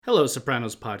Hello,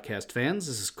 Sopranos podcast fans.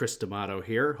 This is Chris D'Amato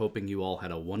here, hoping you all had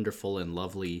a wonderful and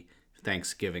lovely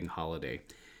Thanksgiving holiday.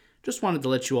 Just wanted to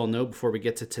let you all know before we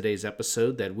get to today's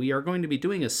episode that we are going to be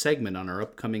doing a segment on our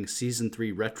upcoming Season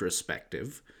 3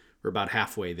 retrospective. We're about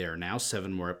halfway there now,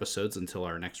 7 more episodes until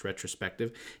our next retrospective.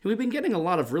 And we've been getting a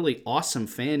lot of really awesome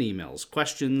fan emails,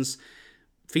 questions,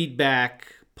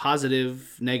 feedback,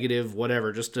 positive, negative,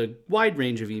 whatever, just a wide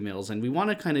range of emails. And we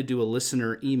want to kind of do a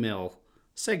listener email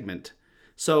segment.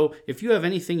 So if you have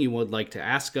anything you would like to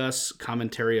ask us,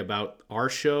 commentary about our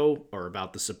show or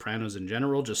about The Sopranos in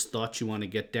general, just thoughts you want to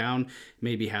get down,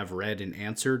 maybe have read and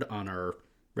answered on our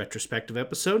retrospective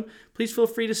episode, please feel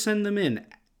free to send them in.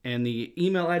 And the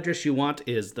email address you want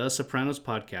is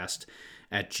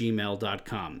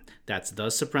thesopranospodcast@gmail.com. That's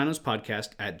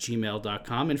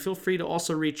thesopranospodcast@gmail.com. And feel free to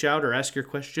also reach out or ask your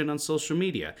question on social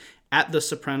media at The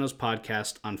Sopranos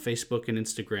Podcast on Facebook and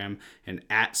Instagram, and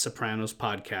at Sopranos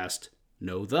Podcast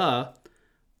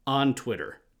on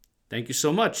Twitter. Thank you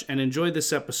so much and enjoy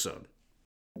this episode.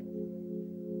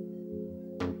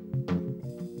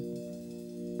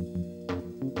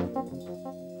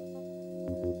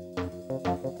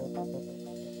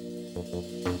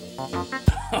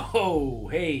 Oh,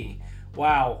 hey,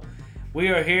 wow. We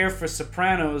are here for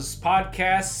Sopranos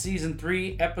Podcast, Season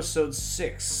 3, Episode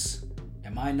 6.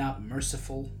 Am I Not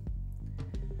Merciful?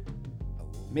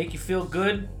 Make you feel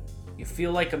good? You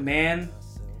feel like a man?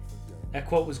 That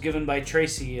quote was given by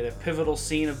Tracy at a pivotal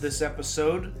scene of this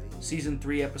episode, Season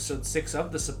 3, Episode 6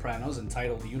 of The Sopranos,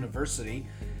 entitled University.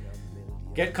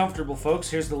 Get comfortable, folks.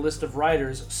 Here's the list of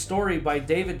writers. Story by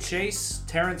David Chase,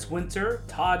 Terrence Winter,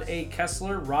 Todd A.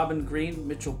 Kessler, Robin Green,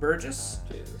 Mitchell Burgess.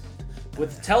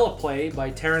 With teleplay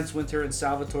by Terrence Winter and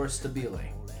Salvatore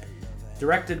Stabile.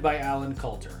 Directed by Alan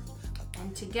Coulter.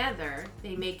 And together,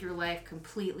 they make your life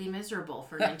completely miserable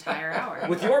for an entire hour.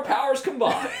 With your powers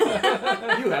combined,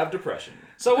 you have depression.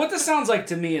 So what this sounds like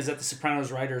to me is that the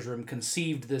Sopranos writers' room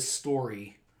conceived this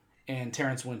story, and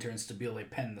Terrence Winter and Stabile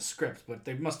penned the script, but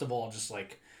they must have all just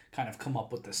kind of come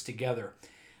up with this together.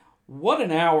 What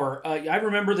an hour. I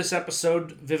remember this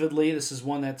episode vividly. This is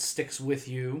one that sticks with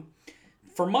you.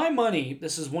 For my money,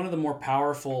 this is one of the more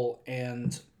powerful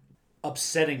and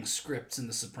upsetting scripts in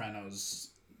the Sopranos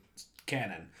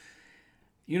canon.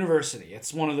 University.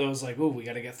 It's one of those we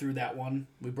got to get through that one.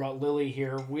 We brought Lily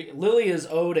here. Lily is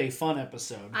owed a fun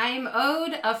episode. I'm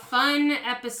owed a fun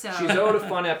episode. She's owed a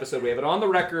fun episode. We have it on the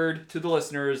record to the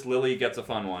listeners. Lily gets a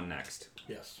fun one next.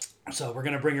 Yes. So we're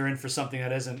going to bring her in for something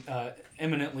that isn't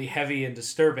eminently heavy and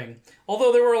disturbing.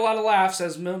 Although there were a lot of laughs,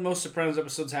 as most Sopranos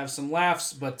episodes have some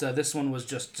laughs, but this one was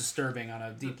just disturbing on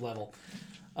a deep level.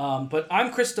 But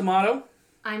I'm Chris D'Amato.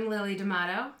 I'm Lily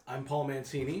D'Amato. I'm Paul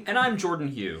Mancini. And I'm Jordan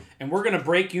Hugh. And we're going to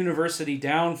break University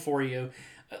down for you.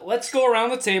 Let's go around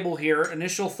the table here.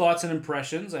 Initial thoughts and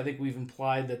impressions. I think we've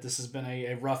implied that this has been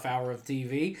a rough hour of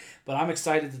TV, but I'm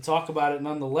excited to talk about it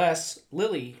nonetheless.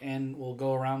 Lily, and we'll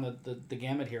go around the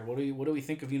gamut here. What do we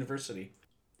think of University?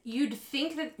 You'd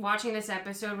think that watching this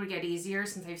episode would get easier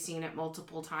since I've seen it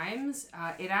multiple times.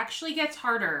 It actually gets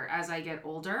harder as I get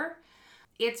older.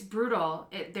 It's brutal.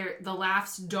 The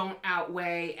laughs don't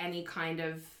outweigh any kind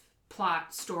of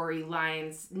plot, story,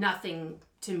 lines. Nothing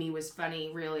to me was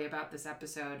funny, really, about this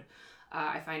episode.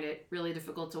 I find it really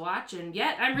difficult to watch, and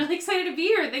yet I'm really excited to be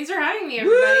here. Thanks for having me,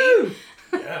 everybody. Woo!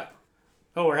 Yeah.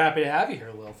 Oh, we're happy to have you here,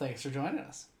 Lil. Thanks for joining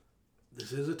us.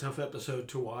 This is a tough episode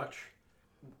to watch.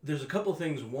 There's a couple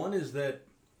things. One is that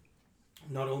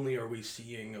not only are we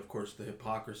seeing, of course, the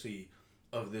hypocrisy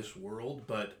of this world,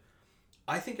 but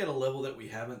I think at a level that we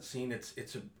haven't seen, it's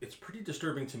pretty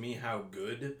disturbing to me how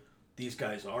good these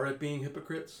guys are at being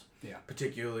hypocrites. Yeah.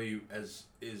 Particularly as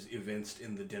is evinced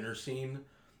in the dinner scene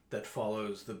that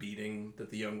follows the beating that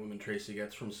the young woman Tracy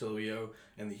gets from Silvio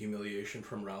and the humiliation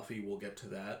from Ralphie. We'll get to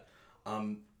that.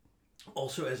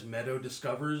 Also, as Meadow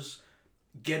discovers,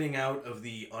 getting out of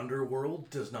the underworld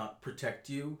does not protect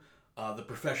you. The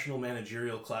professional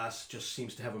managerial class just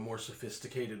seems to have a more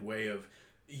sophisticated way of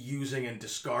using and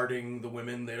discarding the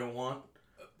women they don't want,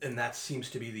 and that seems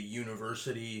to be the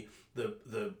university,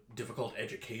 the difficult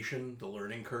education, the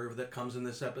learning curve that comes in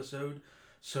this episode.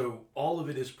 So all of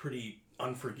it is pretty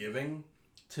unforgiving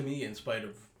to me, in spite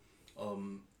of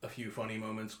a few funny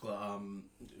moments.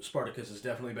 Spartacus is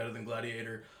definitely better than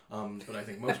Gladiator, but I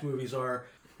think most movies are.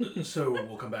 So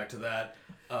we'll come back to that.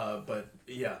 But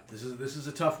yeah, this is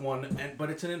a tough one, but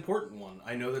it's an important one.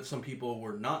 I know that some people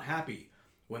were not happy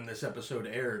when this episode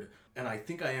aired, and I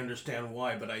think I understand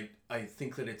why, but I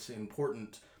think that it's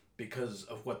important because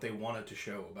of what they wanted to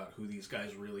show about who these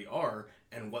guys really are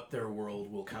and what their world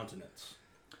will countenance.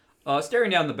 Staring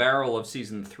down the barrel of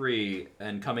season 3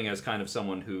 and coming as kind of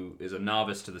someone who is a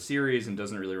novice to the series and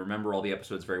doesn't really remember all the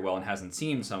episodes very well and hasn't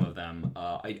seen some of them,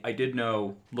 I did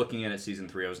know, looking in at season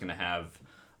 3, I was going to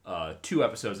have 2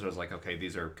 episodes that I was like, okay,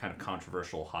 these are kind of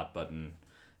controversial, hot button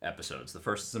episodes. The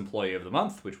first is Employee of the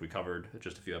Month, which we covered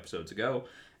just a few episodes ago.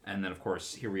 And then, of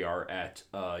course, here we are at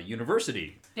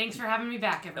University. Thanks for having me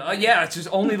back, everybody. Yeah, it's just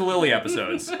only the Lily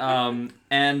episodes.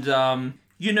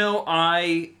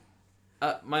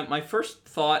 My first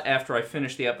thought after I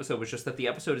finished the episode was just that the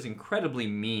episode is incredibly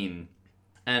mean.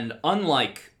 And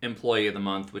unlike Employee of the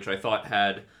Month, which I thought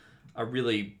had a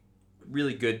really,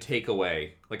 really good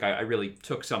takeaway, like I really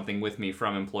took something with me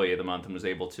from Employee of the Month and was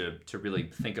able to really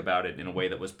think about it in a way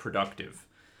that was productive.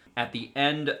 At the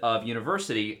end of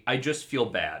University, I just feel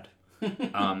bad.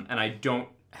 And I don't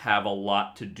have a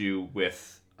lot to do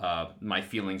with my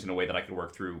feelings in a way that I could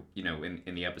work through, in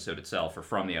the episode itself or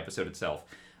from the episode itself.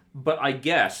 But I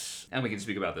guess, and we can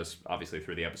speak about this obviously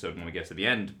through the episode when we get to the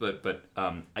end, but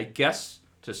I guess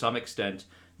to some extent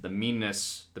the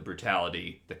meanness, the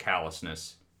brutality, the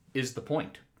callousness is the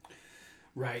point.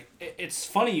 Right. It's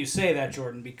funny you say that,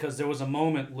 Jordan, because there was a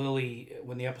moment, Lily,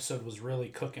 when the episode was really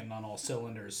cooking on all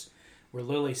cylinders, where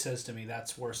Lily says to me,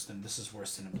 this is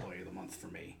worse than Employee of the Month for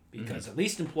me. Because at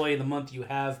least Employee of the Month, you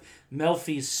have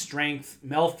Melfi's strength,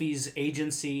 Melfi's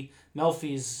agency,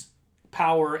 Melfi's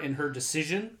power in her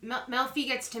decision. Melfi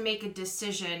gets to make a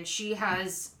decision. She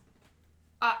has,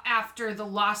 after the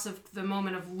loss of the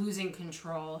moment of losing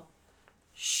control,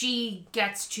 she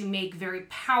gets to make very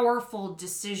powerful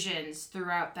decisions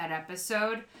throughout that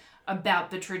episode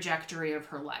about the trajectory of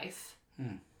her life.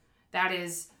 That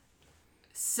is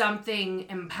something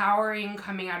empowering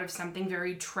coming out of something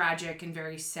very tragic and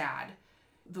very sad.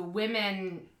 The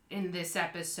women in this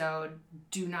episode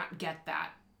do not get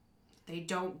that. They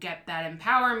don't get that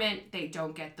empowerment. They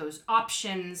don't get those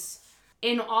options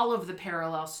in all of the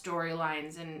parallel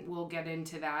storylines, and we'll get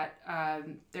into that.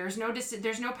 There's no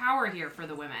power here for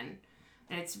the women,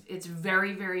 and it's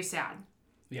very, very sad.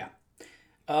 Yeah,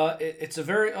 it's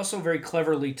also very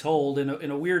cleverly told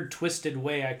in a weird, twisted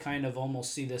way. I kind of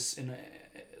almost see this in a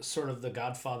sort of the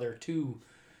Godfather 2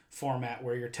 format,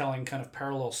 where you're telling kind of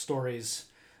parallel stories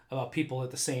about people at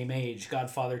the same age.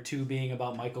 Godfather 2 being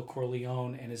about Michael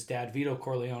Corleone and his dad Vito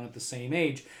Corleone at the same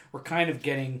age. We're kind of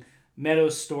getting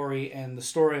Meadows' story and the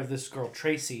story of this girl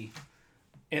Tracy,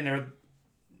 and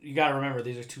you got to remember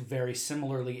these are two very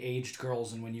similarly aged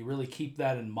girls, and when you really keep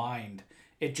that in mind,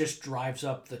 it just drives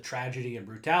up the tragedy and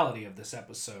brutality of this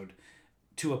episode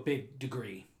to a big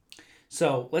degree.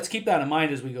 So let's keep that in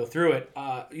mind as we go through it.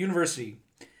 University.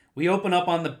 We open up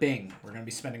on the Bing. We're going to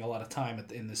be spending a lot of time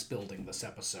in this building this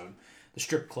episode. The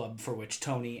strip club for which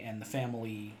Tony and the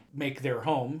family make their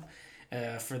home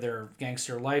for their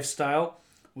gangster lifestyle.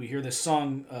 We hear this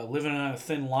song, Living on a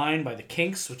Thin Line by the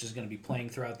Kinks, which is going to be playing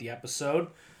throughout the episode.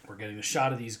 We're getting a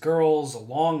shot of these girls, a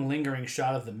long lingering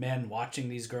shot of the men watching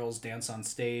these girls dance on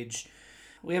stage.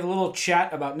 We have a little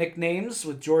chat about nicknames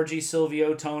with Georgie,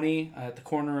 Silvio, Tony at the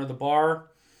corner of the bar.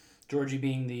 Georgie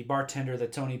being the bartender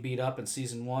that Tony beat up in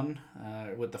season 1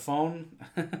 with the phone.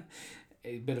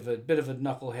 A bit of a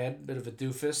knucklehead, bit of a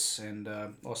doofus, and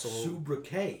also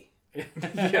Sobriquet.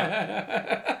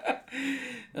 Yeah.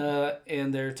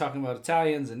 And they're talking about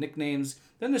Italians and nicknames.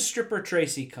 Then the stripper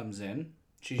Tracy comes in.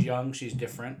 She's young, she's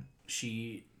different.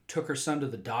 She took her son to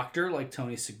the doctor, like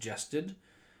Tony suggested.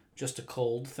 Just a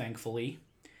cold, thankfully.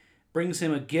 Brings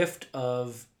him a gift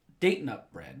of date nut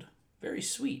bread. Very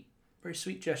sweet. Very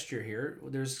sweet gesture here.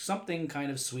 There's something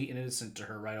kind of sweet and innocent to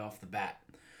her right off the bat.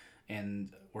 And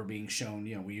we're being shown,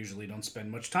 we usually don't spend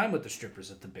much time with the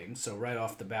strippers at the Bing, so right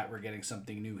off the bat we're getting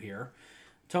something new here.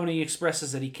 Tony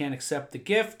expresses that he can't accept the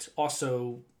gift,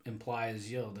 also implies,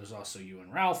 there's also you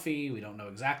and Ralphie. We don't know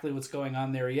exactly what's going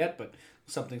on there yet, but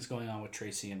something's going on with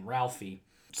Tracy and Ralphie.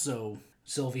 So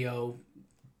Silvio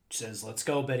says, let's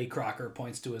go. Betty Crocker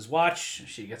points to his watch.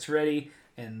 She gets ready,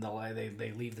 and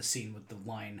they leave the scene with the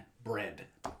line, bread.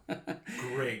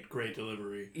 Great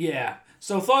delivery. Yeah.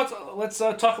 So thoughts, let's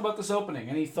talk about this opening.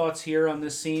 Any thoughts here on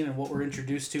this scene and what we're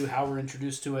introduced to, how we're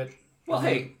introduced to it? Well,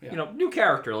 new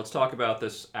character. Let's talk about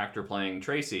this actor playing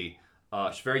Tracy.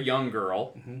 She's a very young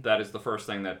girl. Mm-hmm. That is the first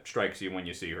thing that strikes you when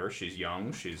you see her. She's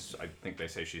young. I think they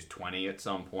say she's 20 at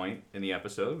some point in the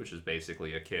episode, which is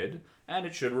basically a kid. And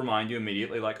it should remind you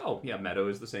immediately, Meadow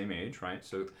is the same age, right?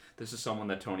 So this is someone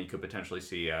that Tony could potentially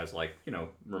see as,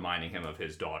 reminding him of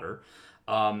his daughter.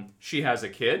 She has a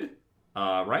kid,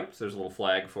 right? So there's a little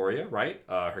flag for you, right?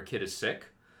 Her kid is sick.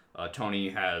 Tony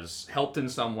has helped in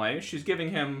some way. She's giving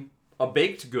him a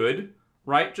baked good,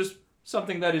 right? Just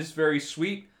something that is very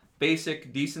sweet,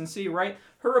 basic decency, right?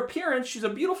 Her appearance, she's a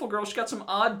beautiful girl. She's got some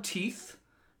odd teeth,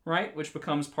 right? Which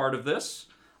becomes part of this.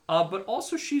 But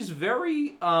also she's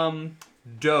very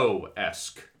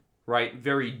doe-esque, right?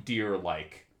 Very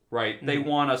deer-like, right? They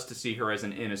want us to see her as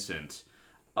an innocent,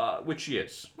 which she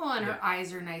is. Well, and her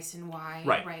eyes are nice and wide,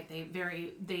 Right.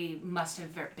 They must have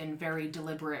been very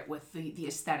deliberate with the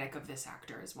aesthetic of this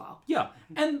actor as well. Yeah,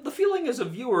 and the feeling as a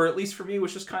viewer, at least for me,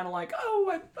 was just kind of like,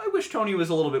 oh, I wish Tony was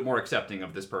a little bit more accepting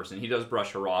of this person. He does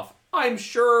brush her off. I'm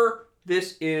sure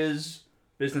this is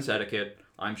business etiquette.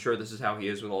 I'm sure this is how he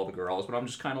is with all the girls, but I'm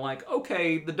just kind of like,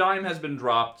 okay, the dime has been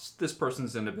dropped. This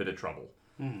person's in a bit of trouble,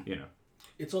 you know.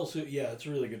 It's also, it's a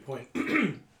really good point.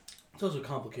 It's also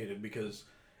complicated because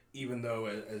even though,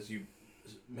 as you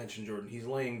mentioned, Jordan, he's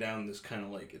laying down this kind of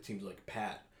like, it seems like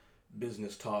pat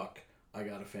business talk. I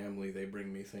got a family, they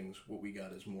bring me things. What we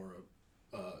got is more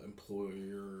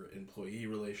employer-employee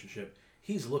relationship.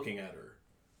 He's looking at her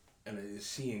and is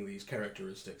seeing these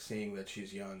characteristics, seeing that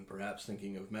she's young, perhaps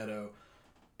thinking of Meadow.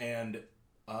 And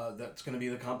that's going to be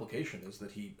the complication, is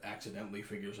that he accidentally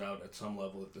figures out at some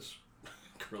level that this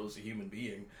girl is a human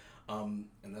being. And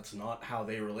that's not how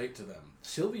they relate to them.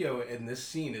 Silvio in this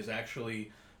scene is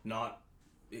actually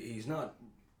he's not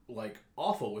like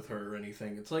awful with her or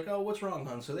anything. It's like, oh, what's wrong,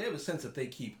 hon? So they have a sense that they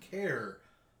keep care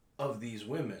of these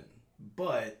women.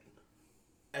 But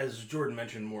as Jordan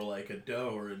mentioned, more like a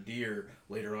doe or a deer.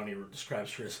 Later on he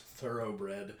describes her as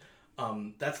thoroughbred.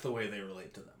 That's the way they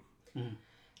relate to them. Mm.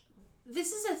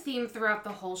 This is a theme throughout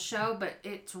the whole show, but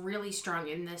it's really strong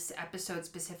in this episode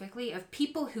specifically, of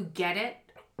people who get it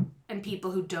and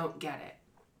people who don't get it.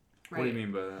 Right? What do you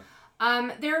mean by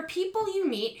that? There are people you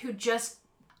meet who just,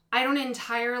 I don't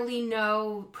entirely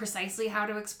know precisely how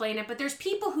to explain it, but there's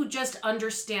people who just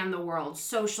understand the world,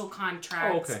 social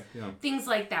contracts, things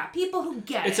like that. People who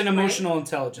get It's an emotional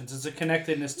intelligence. It's a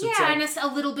connectedness to and it's a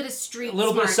little bit of street a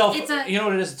little smart. bit of self. It's a, you know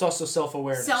what it is? It's also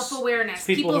self-awareness. Self-awareness. It's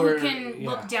People who are, can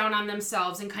look down on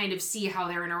themselves and kind of see how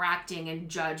they're interacting and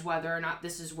judge whether or not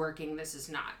this is working, this is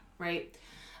not, right?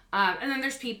 And then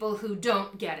there's people who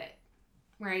don't get it,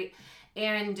 right?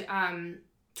 And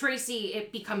Tracy,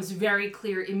 it becomes very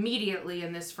clear immediately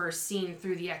in this first scene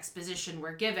through the exposition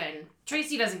we're given.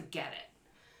 Tracy doesn't get it.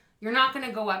 You're not going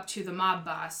to go up to the mob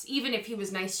boss, even if he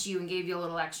was nice to you and gave you a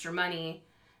little extra money,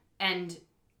 and,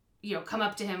 come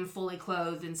up to him fully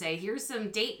clothed and say, here's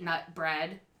some date nut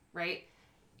bread, right?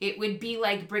 It would be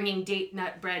like bringing date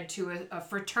nut bread to a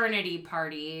fraternity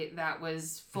party that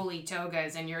was fully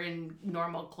togas and you're in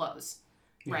normal clothes,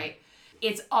 right?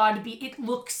 It's odd. It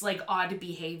looks like odd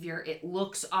behavior. It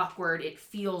looks awkward. It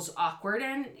feels awkward,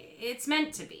 and it's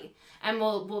meant to be. And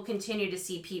we'll continue to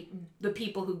see the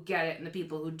people who get it and the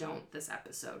people who don't this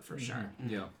episode for sure.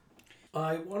 Yeah.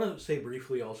 I want to say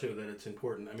briefly also that it's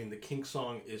important. I mean, the Kink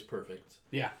song is perfect.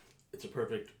 Yeah. It's a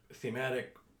perfect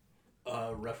thematic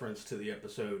reference to the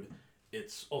episode.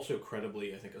 It's also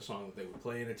credibly, I think, a song that they would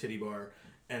play in a titty bar.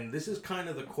 And this is kind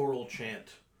of the choral chant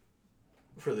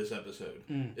for this episode,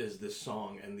 is this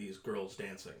song and these girls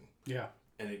dancing. Yeah.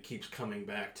 And it keeps coming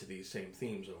back to these same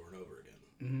themes over and over again.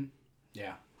 Mm-hmm.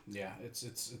 Yeah.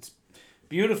 It's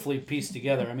beautifully pieced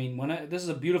together. I mean, this is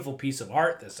a beautiful piece of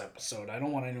art, this episode. I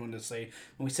don't want anyone to say,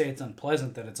 when we say it's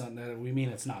unpleasant, that we mean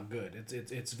it's not good.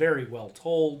 It's very well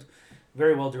told,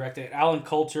 very well directed. Alan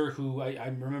Coulter, who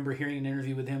I remember hearing an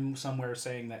interview with him somewhere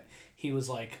saying that he was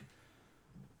like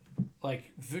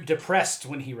depressed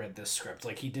when he read this script.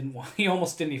 Like he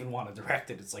almost didn't even want to direct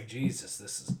it. It's like, Jesus,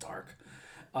 this is dark.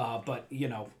 But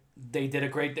they did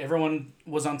everyone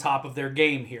was on top of their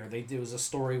game here. It was a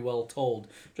story well told,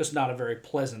 just not a very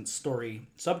pleasant story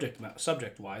subject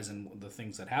wise and the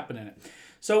things that happen in it.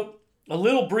 So a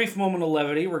little brief moment of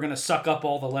levity. We're going to suck up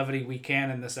all the levity we can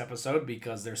in this episode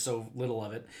because there's so little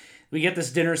of it. We get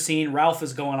this dinner scene. Ralph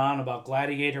is going on about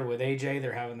Gladiator with AJ.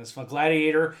 They're having this fun.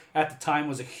 Gladiator at the time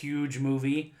was a huge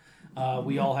movie.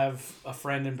 We all have a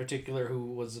friend in particular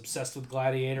who was obsessed with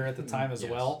Gladiator at the time as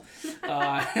well.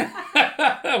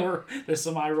 There's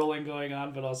some eye rolling going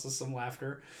on, but also some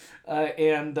laughter.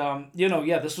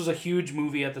 This was a huge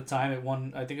movie at the time.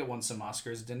 I think it won some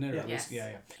Oscars, didn't it? Yes.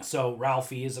 Yeah. So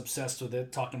Ralphie is obsessed with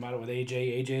it, talking about it with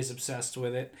AJ. AJ is obsessed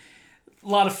with it.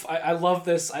 I love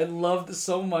this. I love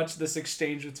so much this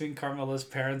exchange between Carmela's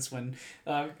parents when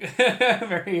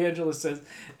Mary Angela says,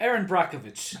 "Aaron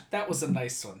Brockovich, that was a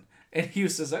nice one." And Hugh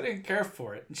says, "I didn't care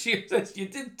for it." And she says, "You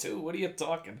did too. What are you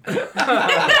talking?"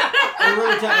 I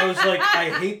remember the time I was like, I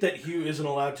hate that Hugh isn't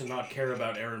allowed to not care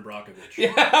about Aaron Brockovich.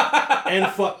 Yeah.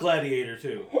 And fuck Gladiator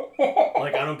too.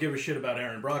 Like, I don't give a shit about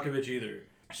Aaron Brockovich either.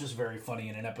 It's just very funny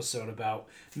in an episode about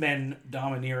men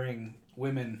domineering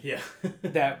women. Yeah.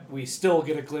 That we still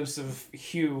get a glimpse of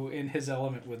Hugh in his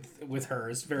element with her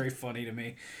is very funny to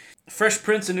me. Fresh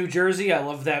Prince of New Jersey. I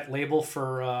love that label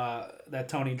for that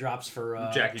Tony drops for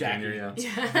Jackie Jr., yeah. It's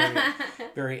very,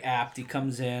 very apt. He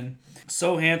comes in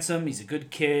so handsome. He's a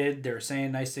good kid. They're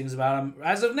saying nice things about him.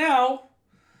 As of now,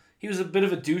 he was a bit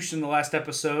of a douche in the last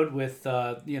episode with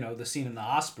the scene in the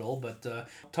hospital. But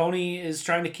Tony is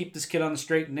trying to keep this kid on the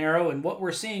straight and narrow. And what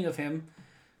we're seeing of him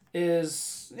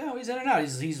is, he's in and out.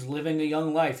 He's living a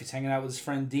young life. He's hanging out with his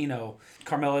friend Dino.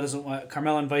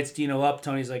 Carmela invites Dino up.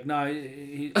 Tony's like, no,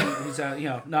 he's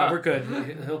no, we're good.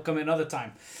 He'll come in another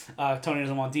time. Tony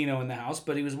doesn't want Dino in the house,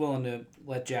 but he was willing to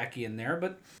let Jackie in there.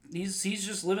 But he's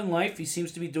just living life. He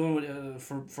seems to be doing,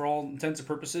 for all intents and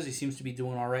purposes, he seems to be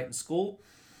doing all right in school.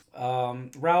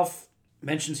 Ralph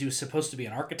mentions he was supposed to be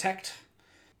an architect.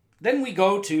 Then we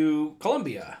go to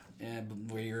Columbia,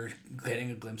 and we're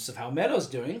getting a glimpse of how Meadow's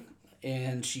doing,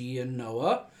 and she and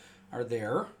Noah are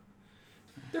there.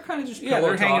 They're kind of just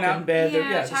they're hanging out in bed.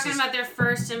 Yeah, talking about their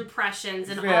first impressions,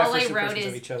 and all I wrote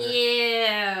is,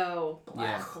 ew.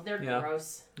 Yeah. They're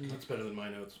gross. That's better than my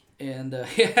notes. And,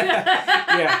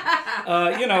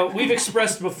 we've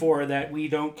expressed before that we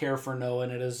don't care for Noah,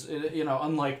 and it is,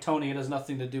 unlike Tony, it has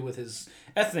nothing to do with his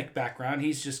ethnic background.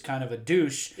 He's just kind of a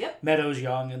douche. Yep. Meadow's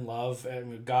young in love,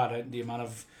 and God, the amount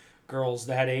of girls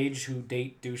that age who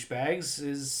date douchebags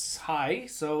is high,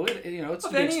 so it's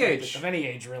of any age. Of any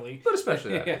age, really. But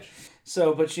especially that age.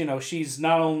 So, but she's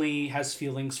not only has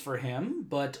feelings for him,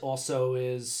 but also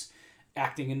is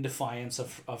acting in defiance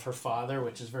of her father,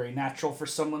 which is very natural for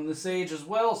someone this age as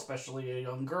well, especially a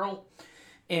young girl.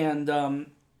 And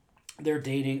they're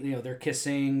dating, they're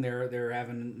kissing, they're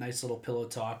having a nice little pillow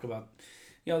talk about,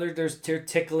 they're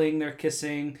tickling, they're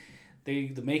kissing.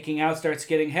 The making out starts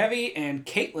getting heavy, and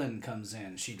Caitlin comes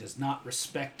in. She does not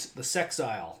respect the sex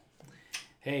aisle.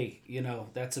 Hey,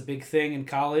 that's a big thing in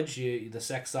college. The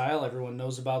sex aisle, everyone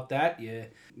knows about that. You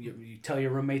tell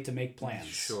your roommate to make plans.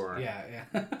 Sure. Yeah.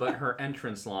 But her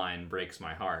entrance line breaks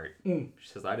my heart. She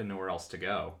says, I didn't know where else to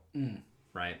go.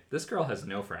 Right? This girl has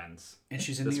no friends. And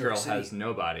she's in New York City. This girl has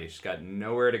nobody. She's got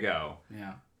nowhere to go.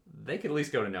 Yeah. They could at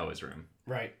least go to Noah's room.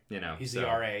 Right. He's the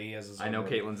RA. He has his own I know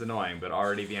room. Caitlin's annoying, but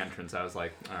already the entrance, I was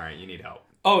like, all right, you need help.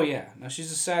 Oh, yeah. No,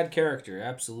 she's a sad character.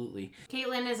 Absolutely.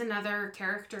 Caitlin is another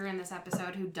character in this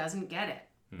episode who doesn't get it.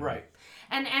 Right.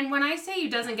 And when I say who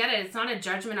doesn't get it, it's not a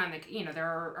judgment on there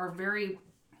are very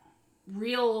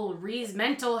real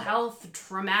mental health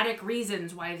traumatic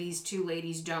reasons why these two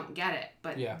ladies don't get it,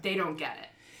 but they don't get it.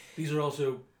 These are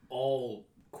also all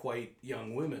quite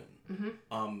young women.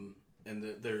 Mm-hmm. And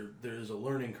there's a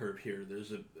learning curve here.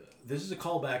 This is a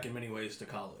callback in many ways to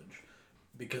college,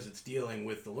 because it's dealing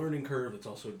with the learning curve. It's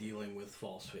also dealing with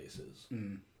false faces.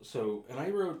 So, and I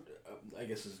wrote, I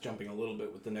guess is jumping a little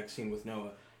bit with the next scene with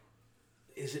Noah.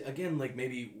 Is it again like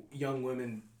maybe young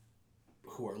women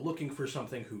who are looking for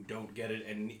something, who don't get it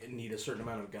and need a certain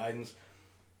amount of guidance?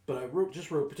 But I wrote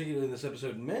particularly in this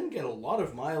episode, men get a lot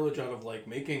of mileage out of like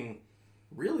making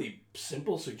really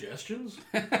simple suggestions.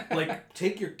 Like,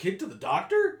 take your kid to the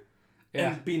doctor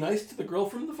and be nice to the girl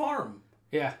from the farm.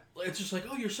 Yeah. It's just like,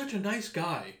 oh, you're such a nice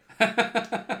guy.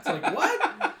 It's like,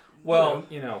 what? Well,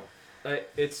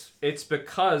 it's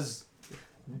because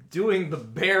doing the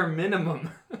bare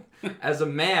minimum as a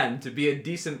man to be a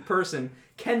decent person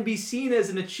can be seen as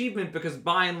an achievement, because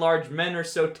by and large men are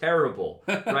so terrible,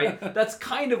 right? That's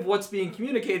kind of what's being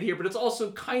communicated here, but it's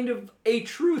also kind of a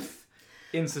truth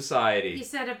in society. You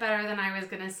said it better than I was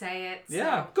going to say it. So.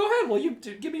 Yeah, go ahead. Well, you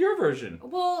give me your version.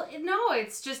 Well, no,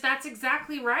 it's just that's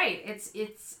exactly right.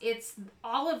 It's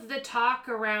all of the talk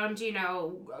around,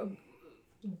 and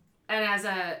as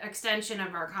a extension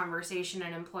of our conversation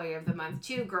in Employee of the Month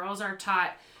too, girls are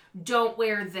taught, don't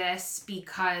wear this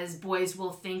because boys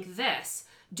will think this.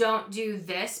 Don't do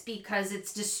this because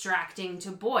it's distracting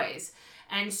to boys.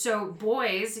 And so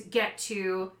boys get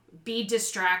to be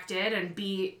distracted and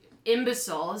be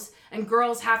imbeciles, and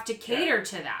girls have to cater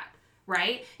to that,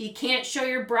 right? You can't show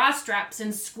your bra straps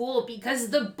in school because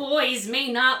the boys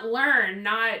may not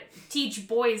teach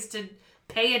boys to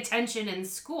pay attention in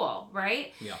school,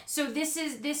 right? Yeah. So this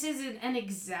is an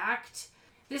exact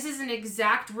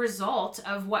result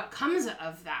of what comes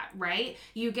of that, right?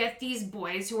 You get these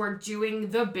boys who are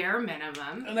doing the bare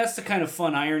minimum. And that's the kind of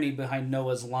fun irony behind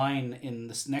Noah's line in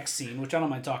this next scene, which I don't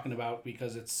mind talking about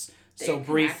because it's so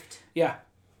brief. Connect. Yeah.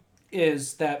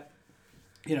 Is that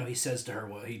he says to her,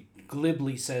 well, he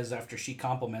glibly says after she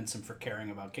compliments him for caring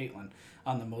about Caitlin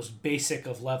on the most basic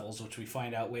of levels, which we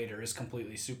find out later is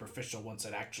completely superficial once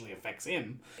it actually affects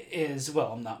him, is,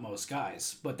 well, not most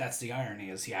guys. But that's the irony,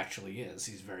 is he actually is.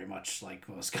 He's very much like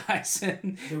most guys.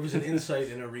 There was an insight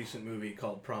in a recent movie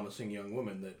called Promising Young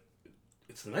Woman that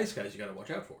it's the nice guys you got to watch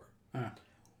out for.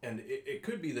 And it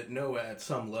could be that Noah at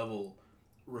some level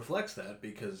reflects that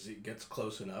because it gets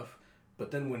close enough,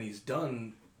 but then when he's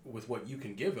done with what you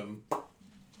can give him,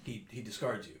 he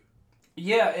discards you.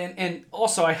 Yeah, and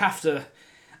also I have to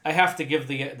give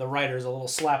the writers a little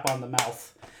slap on the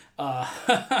mouth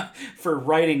for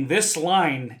writing this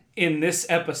line in this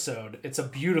episode. It's a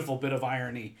beautiful bit of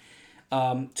irony.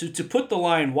 To put the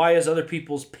line, "Why is other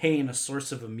people's pain a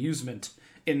source of amusement?"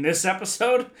 in this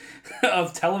episode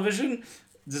of television,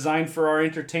 designed for our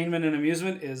entertainment and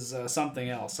amusement, is something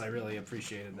else. I really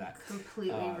appreciated that.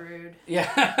 Completely rude.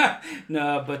 Yeah.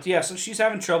 No, but yeah, so she's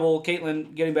having trouble.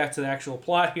 Caitlin, getting back to the actual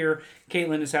plot here,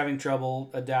 Caitlin is having trouble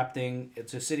adapting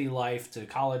to city life, to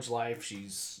college life.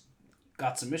 She's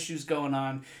got some issues going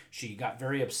on. She got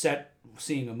very upset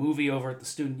seeing a movie over at the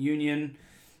student union.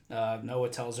 Noah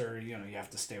tells her, you have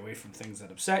to stay away from things that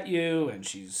upset you, and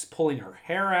she's pulling her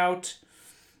hair out.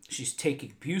 She's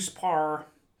taking Buspar.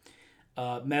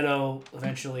 Meadow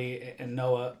eventually and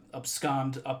Noah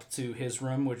abscond up to his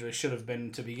room, which they should have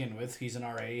been to begin with. He's an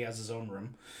RA, he has his own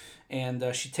room.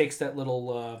 And she takes that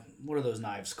little, what are those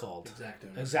knives called?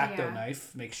 Exacto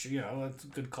knife. Make sure, it's a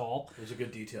good call. It was a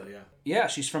good detail, yeah. Yeah,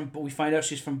 we find out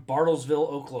she's from Bartlesville,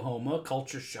 Oklahoma.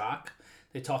 Culture shock.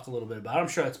 They talk a little bit about it. I'm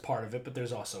sure that's part of it, but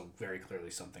there's also very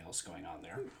clearly something else going on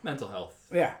there. Mental health.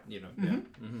 Yeah. Yeah.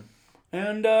 Mm-hmm.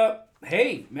 And,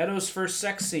 hey, Meadow's first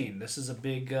sex scene. This is a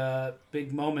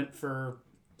big moment for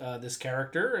this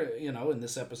character, in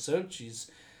this episode. She's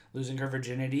losing her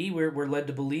virginity, we're led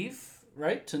to believe,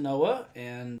 right, to Noah.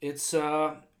 And it's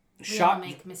shot... We all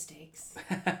make mistakes.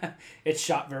 It's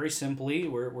shot very simply.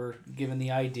 We're given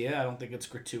the idea. I don't think it's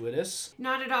gratuitous.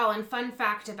 Not at all. And fun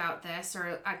fact about this,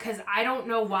 because I don't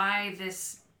know why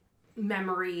this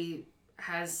memory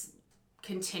has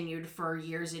continued for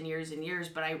years and years and years,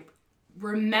 but I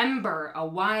remember a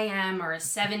YM or a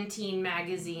 17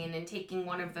 magazine and taking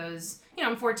one of those,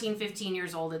 I'm 14, 15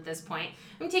 years old at this point.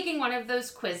 I'm taking one of those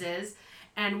quizzes,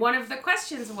 and one of the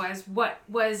questions was, what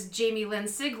was Jamie Lynn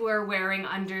Sigler wearing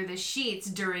under the sheets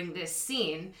during this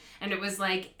scene? And it was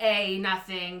like A,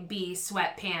 nothing, B,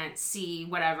 sweatpants, C,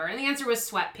 whatever. And the answer was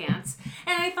sweatpants.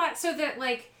 And I thought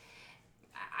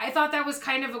that was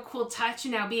kind of a cool touch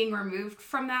now being removed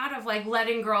from that, of like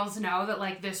letting girls know that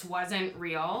like this wasn't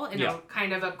real in a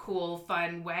kind of a cool,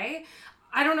 fun way.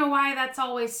 I don't know why that's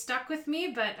always stuck with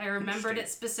me, but I remembered it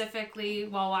specifically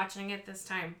while watching it this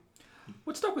time.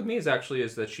 What stuck with me is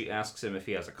that she asks him if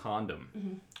he has a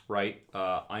condom, right?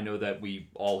 I know that we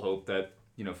all hope that,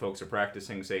 folks are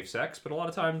practicing safe sex, but a lot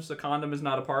of times the condom is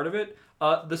not a part of it.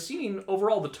 The scene,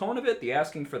 overall, the tone of it, the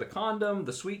asking for the condom,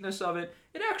 the sweetness of it,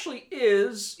 it actually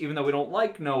is, even though we don't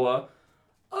like Noah,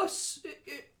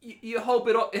 you hope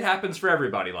it happens for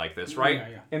everybody like this, right?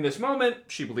 Yeah. In this moment,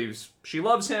 she believes she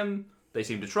loves him. They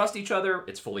seem to trust each other.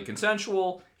 It's fully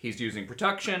consensual. He's using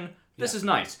protection. This is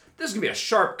nice. This is going to be a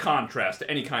sharp contrast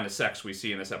to any kind of sex we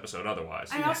see in this episode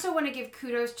otherwise. I also want to give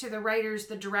kudos to the writers,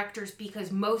 the directors,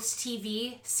 because most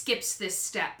TV skips this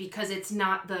step because it's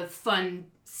not the fun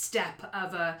step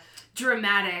of a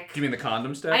dramatic... Do you mean the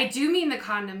condom step? I do mean the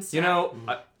condom step.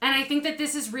 And I think that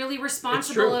this is really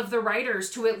responsible of the writers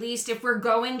to at least, if we're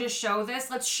going to show this,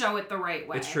 let's show it the right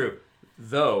way. It's true.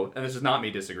 Though, and this is not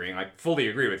me disagreeing, I fully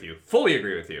agree with you.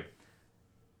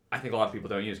 I think a lot of people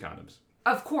don't use condoms.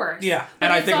 Of course. Yeah.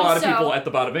 And I think a lot of people at the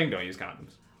Bada Bing don't use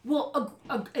condoms. Well,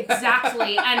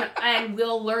 exactly. and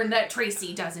we'll learn that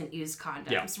Tracy doesn't use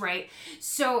condoms, right?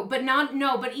 So, but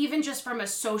even just from a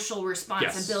social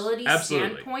responsibility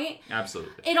standpoint.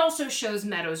 Absolutely. It also shows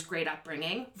Meadow's great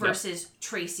upbringing versus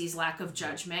Tracy's lack of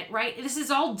judgment, right? This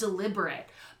is all deliberate.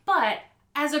 But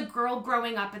as a girl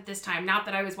growing up at this time, not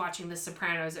that I was watching The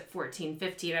Sopranos at 14,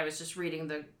 15, I was just reading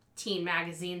the teen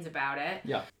magazines about it.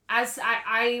 Yeah. As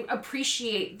I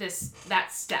appreciate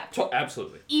that step. Well,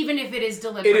 absolutely. Even if it is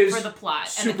deliberate for the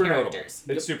plot and the characters.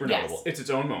 It's super notable. It's its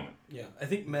own moment. Yeah, I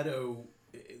think Meadow,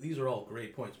 these are all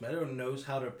great points. Meadow knows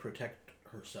how to protect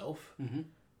herself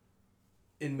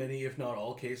in many, if not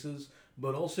all cases,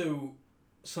 but also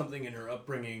something in her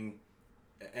upbringing,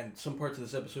 and some parts of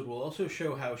this episode will also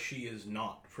show how she is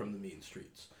not from the mean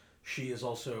streets. She is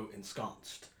also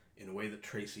ensconced in a way that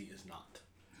Tracy is not.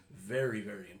 Very,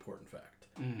 very important fact.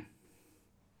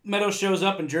 Meadow shows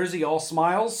up in Jersey, all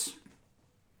smiles.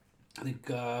 I think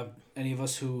any of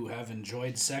us who have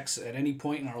enjoyed sex at any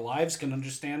point in our lives can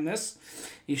understand this.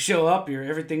 You show up,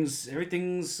 everything's.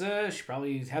 She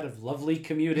probably had a lovely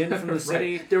commute in from the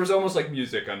city. Right. There was almost like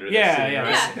music under the Yeah, scene, yeah.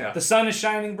 right? Yeah. The sun is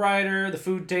shining brighter, the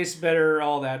food tastes better,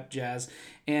 all that jazz.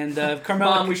 And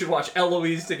Carmela... Mom, we should watch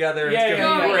Eloise together. Yeah, It's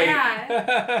gonna be great.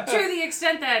 Yeah. To the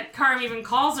extent that Carm even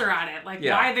calls her on it. Like,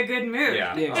 why the good mood?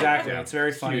 Yeah. Yeah, exactly. Yeah. It's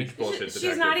very funny. Huge bullshit She's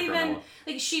detective not for even Carmela.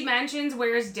 like she mentions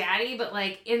where's daddy, but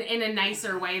like in a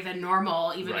nicer way than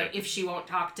normal, even Right. if she won't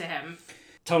talk to him.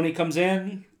 Tony comes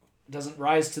in, doesn't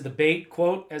rise to the bait,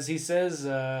 quote, as he says,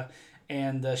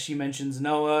 and she mentions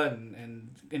Noah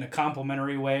and in a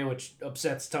complimentary way, which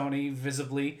upsets Tony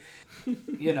visibly.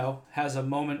 Has a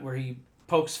moment where he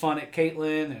pokes fun at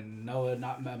Caitlin, and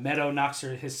Meadow knocks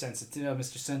her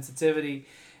Mr. Sensitivity,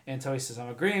 and Tony says, "I'm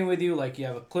agreeing with you, like you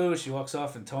have a clue." She walks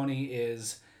off, and Tony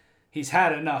he's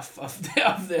had enough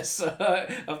of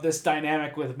this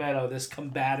dynamic with Meadow, this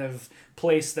combative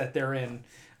place that they're in.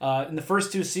 In the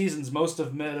first 2 seasons, most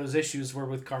of Meadow's issues were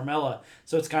with Carmela,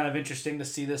 so it's kind of interesting to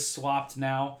see this swapped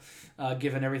now,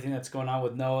 given everything that's going on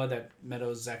with Noah, that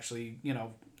Meadow's actually,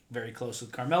 very close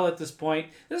with Carmela at this point.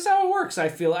 This is how it works, I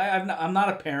feel. I'm not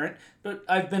a parent, but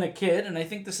I've been a kid, and I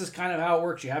think this is kind of how it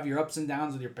works. You have your ups and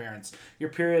downs with your parents. Your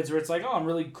periods where it's like, oh, I'm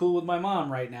really cool with my mom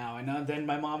right now, and then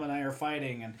my mom and I are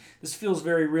fighting, and this feels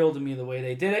very real to me the way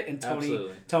they did it, and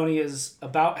Tony is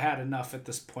about had enough at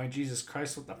this point. Jesus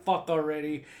Christ, what the fuck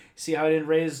already? See how I didn't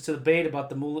raise to the bait about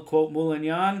the quote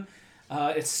Moulin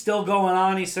It's still going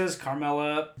on, he says.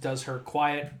 Carmela does her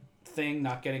quiet thing,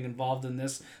 not getting involved in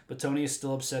this, but Tony is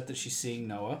still upset that she's seeing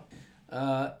Noah.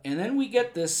 And then we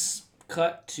get this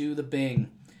cut to the Bing,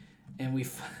 and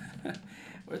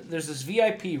there's this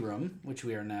VIP room, which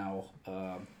we are now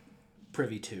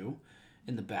privy to,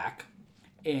 in the back,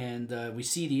 and we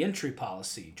see the entry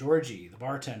policy. Georgie, the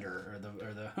bartender,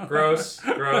 or the Gross.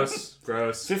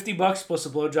 $50 plus a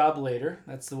blowjob later.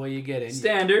 That's the way you get in.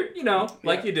 Standard,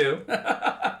 like you do.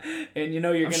 And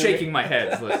you're shaking my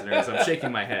head, listeners. I'm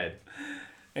shaking my head.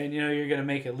 And you're gonna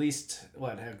make at least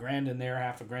 $1,000 in there,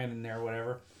 $500,000 in there,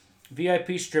 whatever.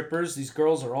 VIP strippers. These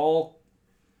girls are all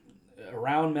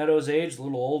around Meadow's age, a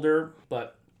little older,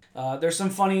 but there's some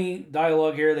funny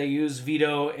dialogue here. They use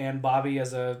Vito and Bobby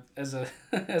as a as a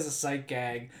sight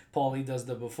gag. Paulie does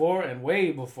the before and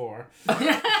way before.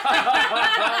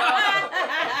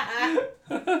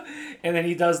 And then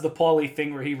he does the Paulie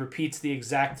thing where he repeats the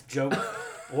exact joke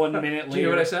 1 minute later. Do you know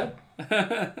what I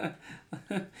said?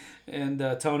 And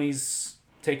Tony's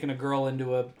taking a girl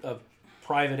into a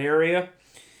private area.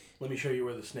 Let me show you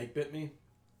where the snake bit me.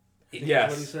 Yes.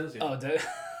 That's what he says.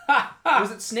 Yeah. Oh,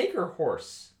 Was it snake or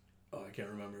horse? Oh, I can't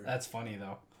remember. that's funny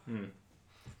though.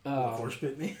 The horse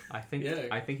bit me. I think Yeah.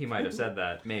 I think he might have said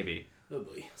that. Maybe. Oh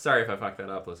boy. Sorry if I fucked that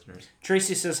up, listeners.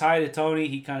 Tracy says hi to Tony.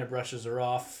 He kind of brushes her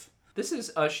off. This is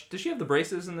does she have the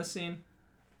braces in this scene?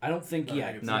 I don't think No,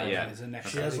 yet. not yet. It's the next-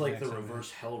 She I has think like the next one.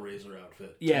 reverse Hellraiser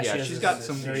outfit. Yeah, Yeah, she has she's this- got this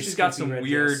some. very She's got skimpy some red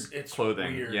weird dress. It's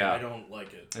clothing. weird. Yeah, I don't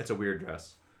like it. it's a weird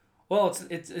dress. Well,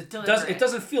 it Deliberate.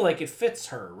 doesn't feel like it fits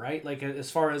her, right? Like as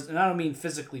far as, and I don't mean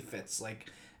physically fits. Like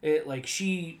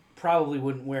she probably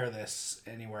wouldn't wear this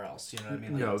anywhere else. You know what I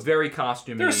mean? Like, No, very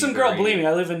costumey. there's some girl. Believe me,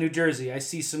 I live in New Jersey. I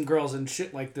see some girls in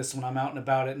shit like this when I'm out and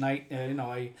about at night.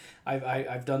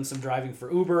 I've done some driving for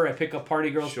Uber. I pick up party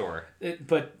girls. Sure.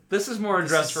 But This is more a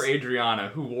This dress is- for Adriana,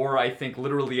 who wore, I think,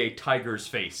 literally a tiger's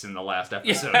face in the last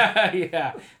episode.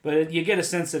 yeah. But you get a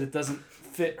sense that it doesn't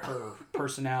fit her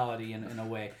personality in a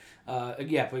way.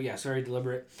 It's very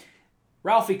deliberate.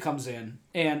 Ralphie comes in,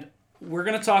 and we're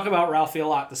going to talk about Ralphie a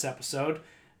lot this episode,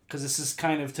 because this is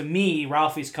kind of, to me,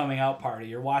 Ralphie's coming out party.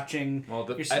 You're watching... Well,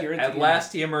 you're at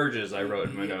last he emerges, I wrote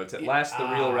in my notes. At last the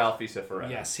real Ralphie Cifaretto.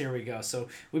 Yes, here we go. So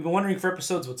we've been wondering for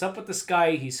episodes, what's up with this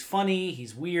guy? He's funny,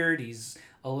 he's weird, he's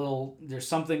a little... There's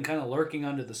something kind of lurking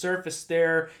under the surface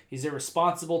there. He's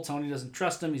irresponsible. Tony doesn't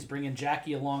trust him. He's bringing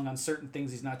Jackie along on certain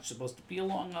things he's not supposed to be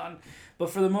along on. But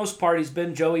for the most part, he's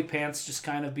been Joey Pants, just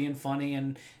kind of being funny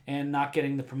and not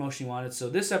getting the promotion he wanted. So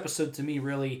this episode, to me,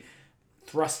 really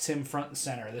thrusts him front and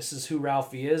center. This is who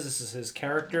Ralphie is. This is his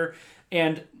character.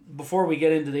 And before we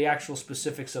get into the actual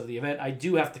specifics of the event, I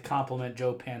do have to compliment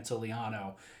Joe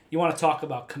Pantoliano. You want to talk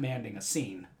about commanding a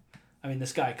scene. I mean,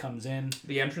 this guy comes in.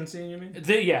 The entrance scene, you mean?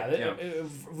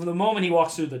 From the moment he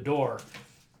walks through the door,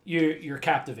 you're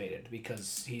captivated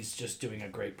because he's just doing a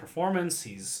great performance.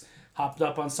 He's hopped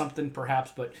up on something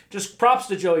perhaps, but just props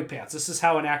to Joey Pants. This is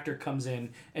how an actor comes in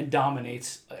and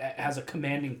dominates, has a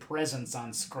commanding presence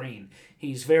on screen.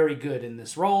 He's very good in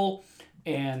this role,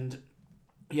 and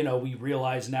we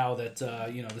realize now that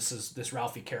this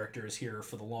Ralphie character is here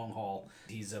for the long haul.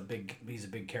 He's a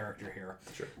big character here.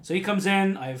 Sure. So he comes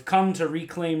in. I have come to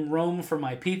reclaim Rome for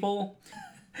my people.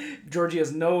 Georgie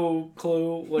has no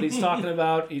clue what he's talking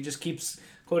about. He just keeps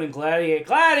quoting Gladiator,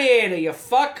 Gladiator, you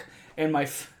fuck. And one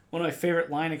of my favorite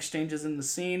line exchanges in the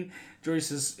scene, Georgie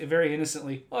says very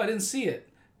innocently, "Oh, I didn't see it."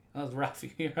 Oh, Ralphie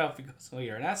goes, "Oh,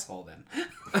 you're an asshole then."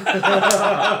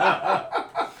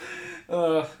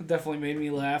 Definitely made me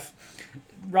laugh.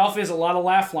 Ralphie has a lot of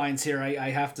laugh lines here. I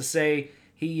have to say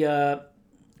he.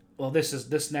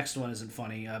 This next one isn't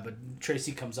funny. But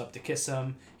Tracy comes up to kiss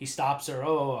him. He stops her.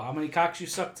 "Oh, how many cocks you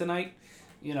sucked tonight?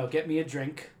 Get me a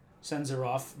drink." Sends her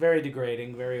off. Very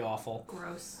degrading. Very awful.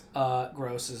 Gross.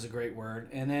 Gross is a great word.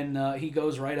 And then he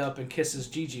goes right up and kisses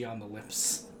Gigi on the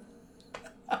lips.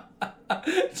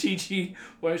 Gigi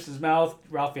wipes his mouth.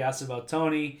 Ralphie asks about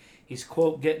Tony. He's,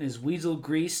 quote, getting his weasel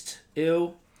greased.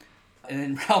 Ew. And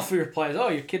then Ralphie replies, "Oh,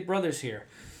 your kid brother's here."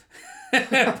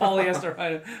 Paulie has to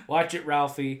write him, "Watch it,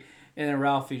 Ralphie." And then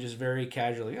Ralphie just very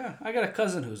casually, "Yeah, I got a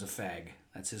cousin who's a fag."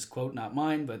 That's his quote, not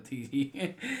mine, but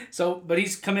but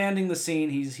he's commanding the scene.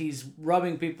 He's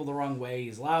rubbing people the wrong way.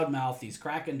 He's loudmouthed. He's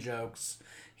cracking jokes.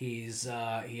 He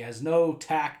has no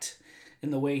tact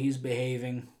in the way he's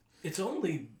behaving. It's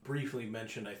only briefly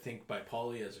mentioned, I think, by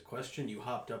Paulie as a question. You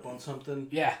hopped up on something.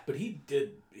 Yeah. But he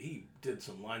did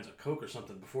some lines of coke or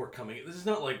something before coming. This is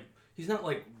not like he's not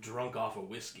like drunk off of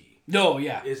whiskey. No,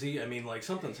 yeah. Is he? I mean, like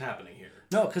something's happening here.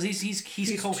 No, because he's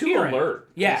coherent. Too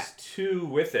alert. Yeah. He's too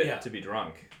with it to be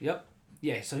drunk. Yep.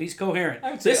 Yeah, so he's coherent.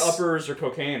 I would say uppers or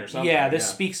cocaine or something. Yeah, this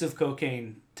speaks of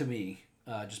cocaine to me,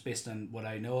 just based on what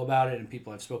I know about it and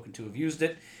people I've spoken to have used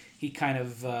it. He kind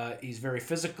of, he's very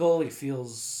physical. He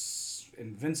feels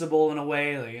invincible in a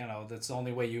way. Like, that's the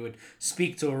only way you would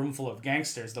speak to a room full of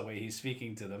gangsters, the way he's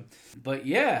speaking to them. But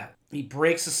yeah, he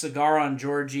breaks a cigar on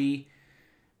Georgie.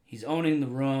 He's owning the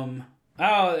room.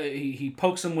 Oh, he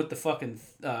pokes him with the fucking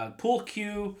pool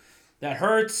cue. That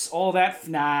hurts. All that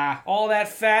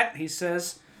fat, he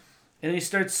says. And he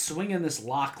starts swinging this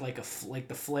lock like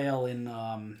the flail in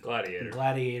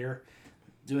Gladiator.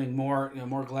 Doing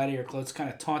more Gladiator clothes, kind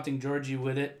of taunting Georgie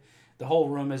with it. The whole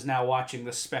room is now watching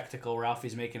the spectacle.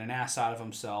 Ralphie's making an ass out of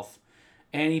himself.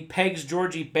 And he pegs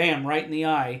Georgie, bam, right in the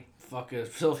eye.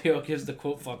 Silvio gives the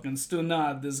quote, "Fucking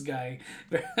stunad, this guy."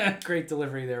 Great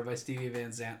delivery there by Stevie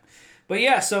Van Zandt. But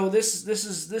yeah, so this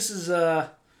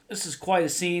is quite a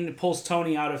scene. It pulls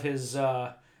Tony out of his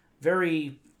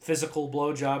very physical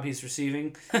blowjob he's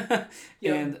receiving.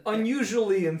 And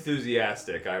unusually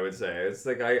enthusiastic, I would say. It's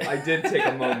like I did take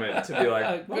a moment to be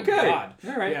like, okay, God.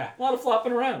 all right, Yeah. a lot of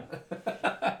flopping around.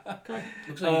 Okay.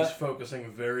 Looks like he's focusing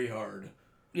very hard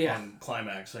on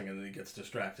climaxing, and then he gets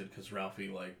distracted because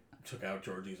Ralphie took out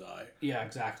Georgie's eye. Yeah,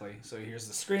 exactly. So he hears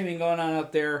the screaming going on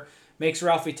out there. Makes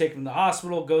Ralphie take him to the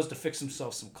hospital. Goes to fix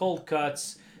himself some cold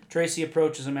cuts. Tracy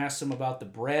approaches him, asks him about the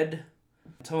bread.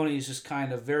 Tony's just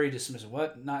kind of very dismissive.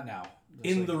 What? Not now.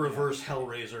 In the reverse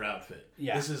Hellraiser outfit.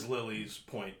 Yeah. This is Lily's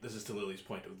point. This is to Lily's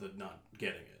point of the not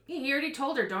getting it. He already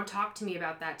told her, "Don't talk to me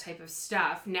about that type of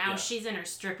stuff." Now she's in her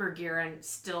stripper gear and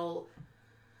still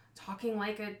talking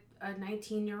like a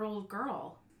 19-year-old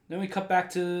girl. Then we cut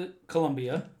back to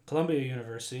Columbia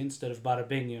University instead of Bada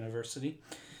Bing University.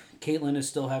 Caitlin is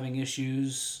still having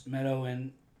issues.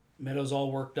 Meadow's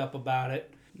all worked up about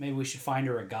it. Maybe we should find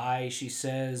her a guy, she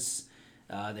says.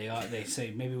 They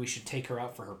say maybe we should take her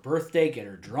out for her birthday, get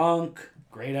her drunk.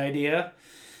 Great idea.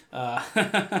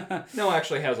 Noah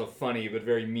actually has a funny but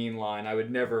very mean line. "I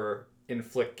would never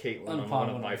inflict Caitlin on one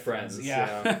of my friends."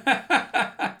 Yeah.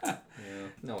 Yeah.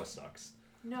 Noah sucks.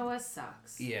 Noah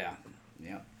sucks. Yeah.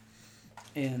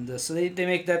 And so they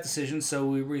make that decision, so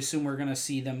we assume we're going to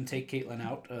see them take Caitlin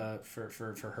out for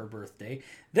her birthday.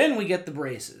 Then we get the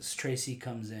braces. Tracy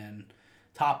comes in,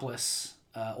 topless,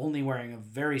 only wearing a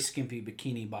very skimpy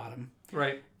bikini bottom.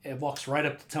 Right. It walks right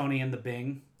up to Tony in the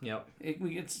Bing. Yep.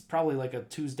 It's probably like a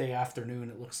Tuesday afternoon.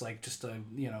 It looks like just a,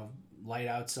 light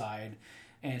outside.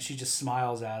 And she just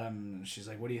smiles at him, and she's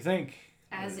like, "What do you think?"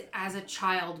 As a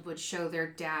child would show their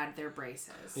dad their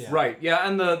braces. Yeah. Right, yeah,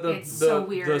 and It's so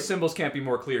weird. the symbols can't be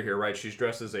more clear here, right? She's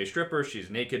dressed as a stripper, she's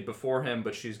naked before him,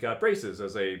 but she's got braces,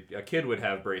 as a kid would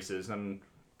have braces, and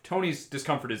Tony's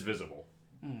discomfort is visible,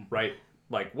 right?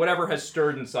 Like, whatever has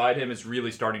stirred inside him is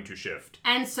really starting to shift.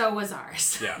 And so was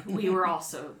ours. Yeah. We were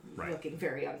also Right. looking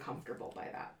very uncomfortable by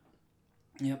that.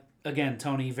 Yep. Again,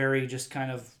 Tony very just kind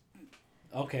of,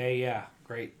 okay, yeah,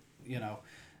 great.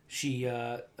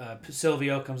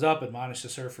 Silvio comes up,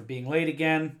 admonishes her for being late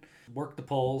again, work the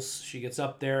polls. She gets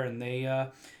up there and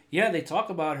they talk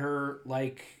about her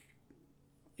like,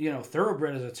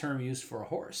 thoroughbred is a term used for a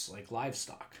horse, like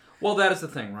livestock. Well, that is the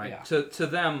thing, right? Yeah. To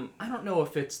them, I don't know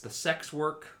if it's the sex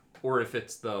work or if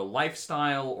it's the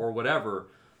lifestyle or whatever.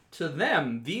 To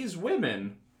them, these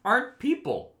women aren't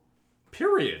people.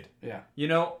 Period. Yeah.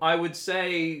 I would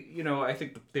say, I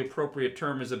think the appropriate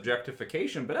term is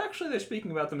objectification, but actually they're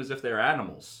speaking about them as if they're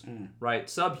animals, right?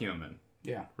 Subhuman,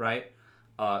 Yeah. right?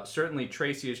 Certainly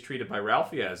Tracy is treated by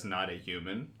Ralphie as not a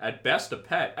human. At best, a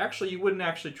pet. Actually, you wouldn't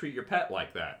actually treat your pet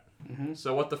like that. Mm-hmm.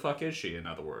 So what the fuck is she, in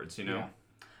other words, Yeah.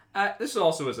 This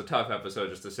also is a tough episode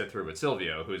just to sit through with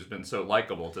Silvio, who's been so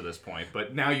likable to this point,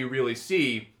 but now you really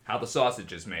see how the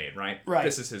sausage is made, right? Right.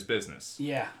 This is his business.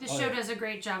 Yeah. This show does a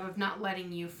great job of not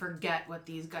letting you forget what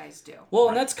these guys do. Well,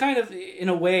 and that's kind of, in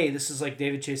a way, this is like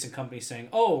David Chase and Company saying,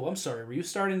 oh, I'm sorry, were you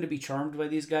starting to be charmed by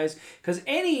these guys? Because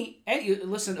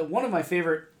listen, one of my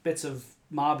favorite bits of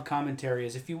mob commentary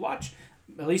is if you watch,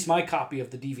 at least my copy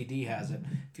of the DVD has it,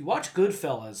 if you watch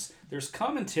Goodfellas, there's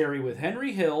commentary with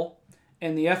Henry Hill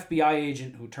and the FBI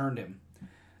agent who turned him.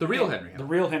 The real Henry Hill. The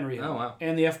real Henry Hill. Oh, wow.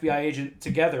 And the FBI agent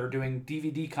together doing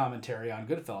DVD commentary on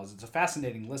Goodfellas. It's a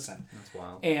fascinating listen. That's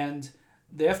wild. And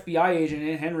the FBI agent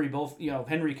and Henry both,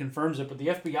 Henry confirms it, but the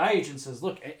FBI agent says,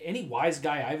 look, any wise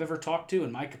guy I've ever talked to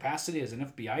in my capacity as an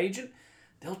FBI agent,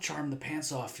 they'll charm the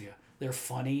pants off you. They're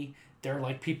funny. They're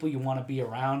like people you want to be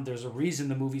around. There's a reason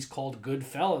the movie's called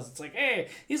Goodfellas. It's like, hey,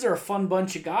 these are a fun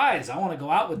bunch of guys. I want to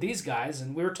go out with these guys.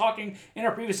 And we were talking in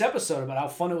our previous episode about how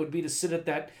fun it would be to sit at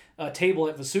that table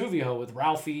at Vesuvio with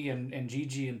Ralphie and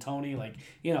Gigi and Tony. Like,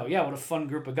 what a fun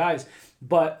group of guys.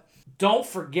 But don't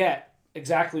forget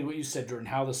exactly what you said, Jordan,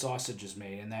 how the sausage is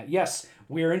made. And that, yes,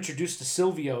 we are introduced to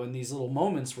Silvio in these little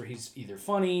moments where he's either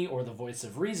funny or the voice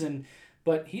of reason,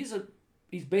 but he's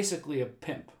basically a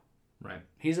pimp. Right.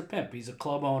 He's a pimp. He's a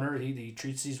club owner. He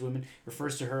treats these women,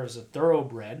 refers to her as a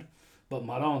thoroughbred, but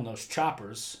Maron, those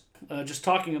choppers. Just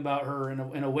talking about her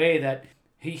in a way that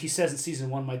he says in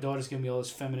season 1, my daughter's giving me all this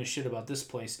feminist shit about this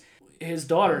place. His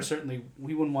daughter, certainly,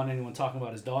 we wouldn't want anyone talking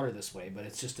about his daughter this way, but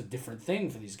it's just a different thing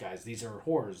for these guys. These are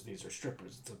whores. These are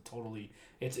strippers.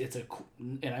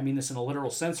 And I mean this in a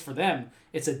literal sense for them,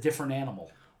 it's a different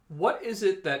animal. What is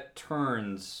it that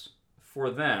turns, for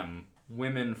them,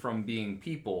 women from being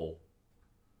people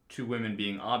to women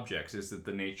being objects? Is it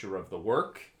the nature of the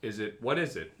work? What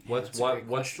is it? What's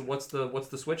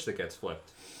the switch that gets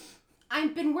flipped?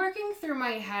 I've been working through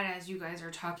my head as you guys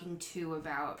are talking too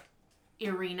about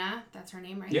Irina. That's her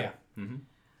name, right? Yeah. Mm-hmm.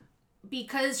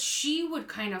 Because she would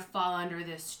kind of fall under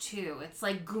this too. It's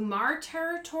like Gumar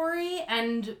territory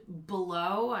and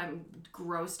below. I'm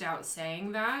grossed out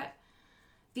saying that.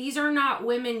 These are not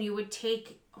women you would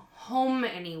take home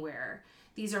anywhere.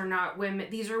 These are not women.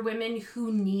 These are women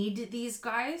who need these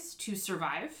guys to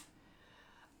survive,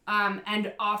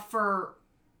 and offer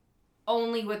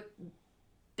only what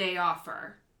they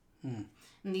offer. And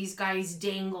these guys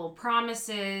dangle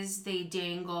promises. They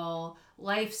dangle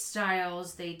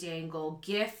lifestyles. They dangle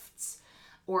gifts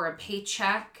or a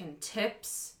paycheck and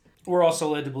tips. We're also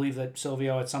led to believe that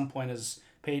Silvio at some point has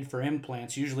paid for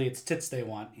implants. Usually it's tits they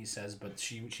want, he says, but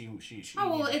she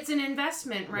Oh, well, it's an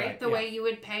investment, right? The yeah. way you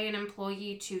would pay an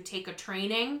employee to take a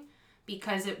training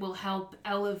because it will help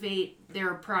elevate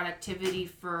their productivity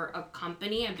for a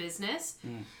company, a business.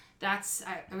 I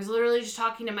was literally just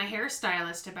talking to my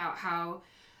hairstylist about how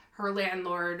her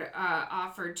landlord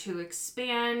offered to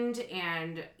expand,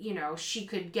 and she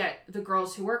could get the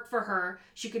girls who work for her,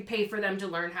 she could pay for them to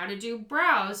learn how to do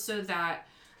brows so that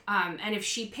and if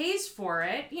she pays for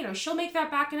it, she'll make that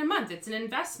back in a month. It's an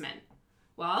investment.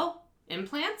 Well,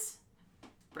 implants,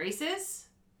 braces,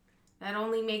 that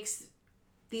only makes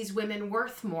these women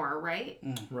worth more, right?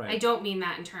 Right. I don't mean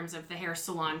that in terms of the hair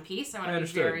salon piece. I want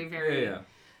to be very, very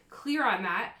clear on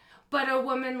that. But a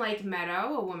woman like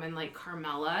Meadow, a woman like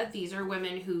Carmela, these are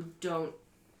women who don't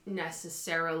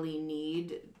necessarily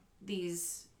need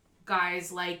these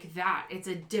guys like that. It's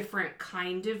a different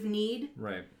kind of need.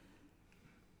 Right.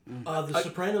 The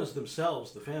Sopranos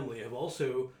themselves, the family, have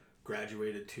also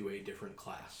graduated to a different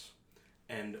class.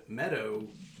 And Meadow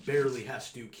barely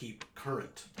has to keep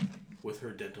current with her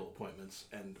dental appointments,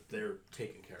 and they're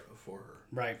taken care of for her.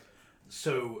 Right.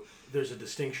 So there's a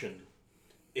distinction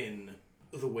in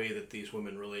the way that these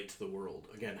women relate to the world.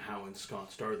 Again, how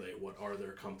ensconced are they? What are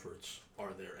their comforts?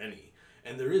 Are there any?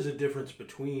 And there is a difference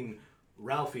between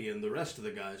Ralphie and the rest of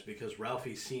the guys, because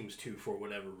Ralphie seems to, for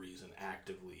whatever reason,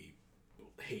 actively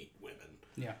hate women.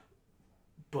 Yeah.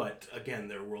 But again,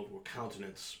 their world will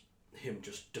countenance him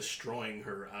just destroying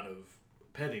her out of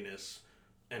pettiness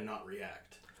and not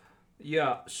react.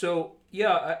 Yeah, so,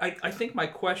 I think my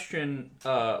question,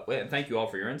 and thank you all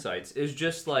for your insights, is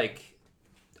just like,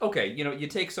 okay, you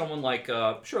take someone like,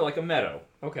 like a Meadow.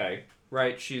 Okay,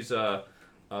 right? She's a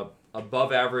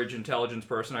above average intelligence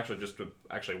person,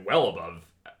 actually well above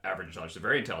average intelligence, a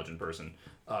very intelligent person.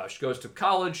 She goes to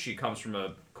college, she comes from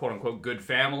a quote unquote good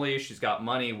family, she's got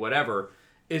money, whatever.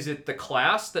 Is it the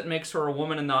class that makes her a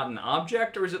woman and not an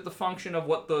object, or is it the function of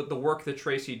what the work that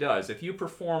Tracy does? If you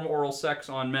perform oral sex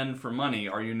on men for money,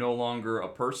 are you no longer a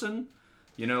person?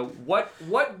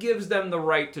 What gives them the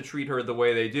right to treat her the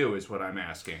way they do is what I'm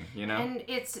asking, And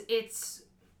it's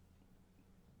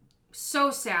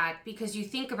so sad because you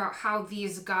think about how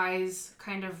these guys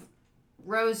kind of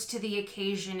rose to the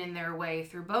occasion in their way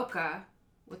through Boca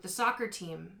with the soccer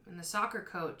team and the soccer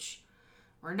coach.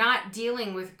 We're not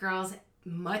dealing with girls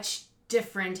much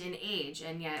different in age,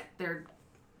 and yet they're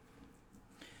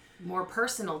more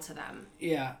personal to them.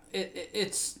 Yeah,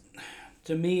 it's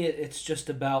to me it's just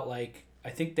about like, I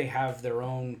think they have their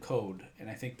own code, and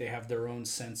I think they have their own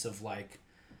sense of like,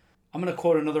 I'm going to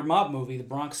quote another mob movie, The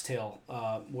Bronx Tale,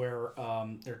 where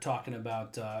they're talking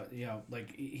about,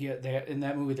 like in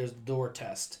that movie there's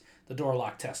the door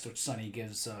lock test, which Sonny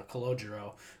gives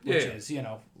Calogero, which is,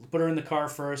 put her in the car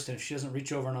first, and if she doesn't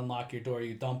reach over and unlock your door,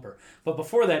 you dump her. But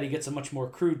before that, he gets a much more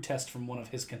crude test from one of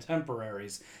his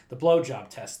contemporaries, the blowjob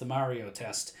test, the Mario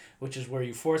test, which is where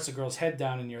you force a girl's head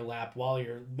down in your lap while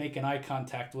you're making eye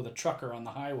contact with a trucker on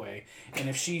the highway, and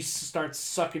if she starts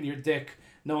sucking your dick,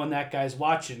 knowing that guy's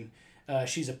watching,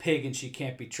 she's a pig and she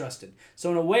can't be trusted.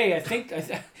 So in a way, I think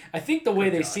the way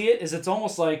they see it is it's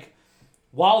almost like,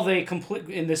 while they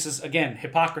and this is again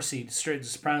hypocrisy, the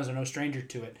Sopranos are no stranger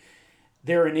to it.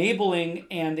 They're enabling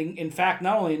and in fact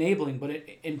not only enabling but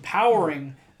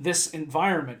empowering this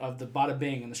environment of the bada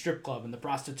bing and the strip club and the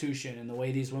prostitution and the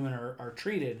way these women are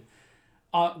treated.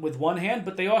 With one hand,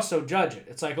 but they also judge it.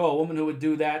 It's like, oh, a woman who would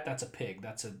do that, that's a pig.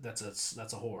 That's a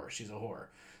whore. She's a whore.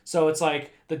 So it's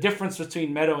like the difference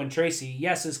between Meadow and Tracy,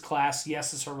 yes, is class,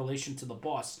 yes, is her relation to the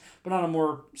boss, but on a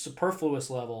more superfluous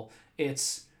level,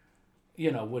 it's,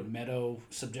 would Meadow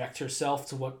subject herself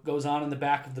to what goes on in the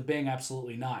back of the Bing?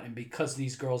 Absolutely not. And because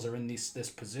these girls are in this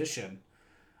position,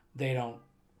 they don't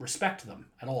respect them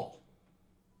at all.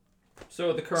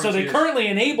 So they currently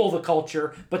enable the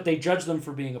culture, but they judge them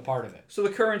for being a part of it. So the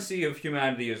currency of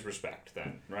humanity is respect,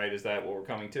 then, right? Is that what we're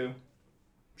coming to?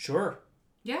 Sure.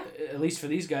 Yeah. At least for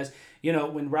these guys.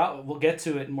 When we'll get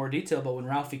to it in more detail, but when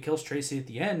Ralphie kills Tracy at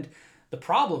the end, the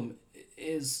problem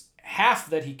is half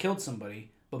that he killed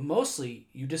somebody, but mostly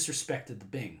you disrespected the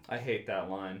Bing. I hate that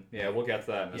line. Yeah, we'll get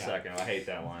to that in a second. I hate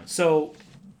that line. So,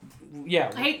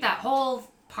 yeah. I hate that whole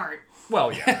part.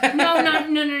 Well, yeah.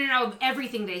 No.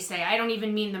 Everything they say. I don't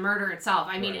even mean the murder itself.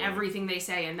 I mean everything they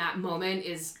say in that moment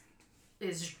is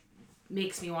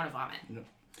makes me want to vomit. No.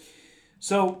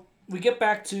 So we get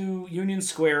back to Union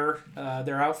Square.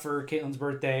 They're out for Caitlin's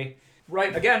birthday.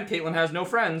 Right. Again, Caitlin has no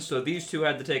friends, so these two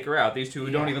had to take her out. These two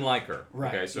don't even like her.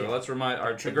 Right. Okay, so let's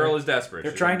remind the girl is desperate.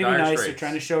 They're trying to be nice. They're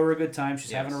trying to show her a good time.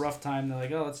 She's having a rough time. They're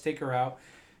like, oh, let's take her out.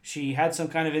 She had some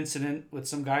kind of incident with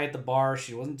some guy at the bar.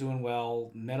 She wasn't doing well.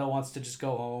 Meadow wants to just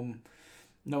go home.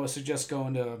 Noah suggests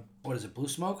going to, what is it, Blue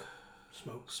Smoke?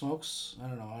 Smokes? I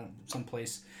don't know,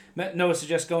 someplace. Noah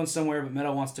suggests going somewhere, but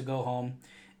Meadow wants to go home.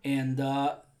 And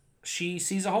she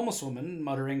sees a homeless woman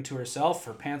muttering to herself.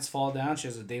 Her pants fall down. She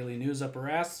has a Daily News up her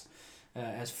ass,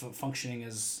 as functioning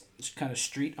as kind of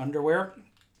street underwear.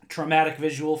 Traumatic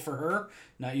visual for her.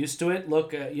 Not used to it.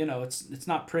 Look, it's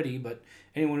not pretty, but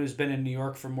anyone who's been in New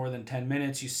York for more than 10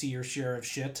 minutes, you see your share of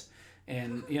shit.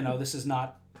 And, this is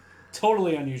not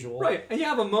totally unusual. Right. And you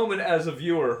have a moment as a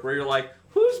viewer where you're like,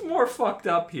 who's more fucked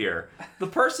up here? The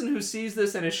person who sees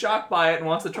this and is shocked by it and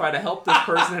wants to try to help this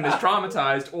person and is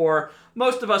traumatized, or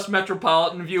most of us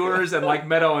metropolitan viewers and like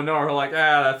Meadow and Noah are like,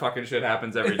 that fucking shit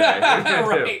happens every day.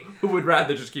 Right. Who would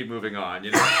rather just keep moving on,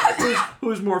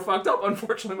 who's more fucked up?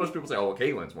 Unfortunately, most people say, oh, well,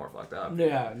 Caitlin's more fucked up.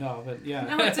 Yeah, no, but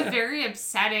yeah. No, it's a very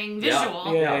upsetting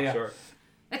visual. Yeah. Sure.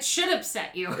 It should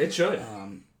upset you. It should.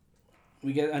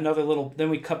 We get another little.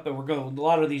 Then we cut, but we're going a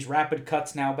lot of these rapid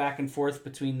cuts now back and forth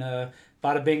between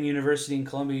Bada Bing University and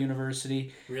Columbia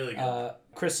University. Really good.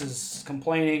 Chris is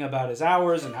complaining about his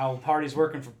hours and how hard he's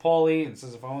working for Paulie, and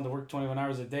says if I wanted to work 21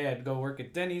 hours a day, I'd go work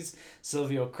at Denny's.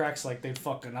 Silvio cracks like they'd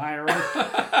fucking hire him.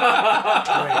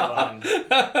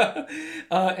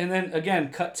 And then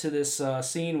again, cut to this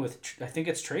scene with I think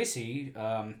it's Tracy.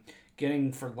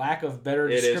 Getting, for lack of better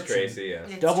description, it is Tracy,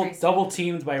 yes. Double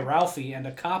teamed by Ralphie and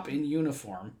a cop in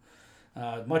uniform.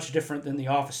 Much different than the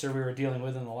officer we were dealing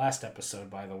with in the last episode,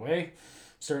 by the way.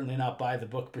 Certainly not by the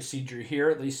book procedure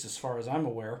here, at least as far as I'm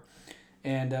aware.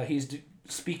 And he's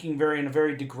speaking in a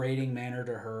very degrading manner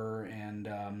to her, and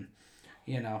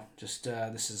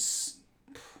this is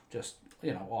just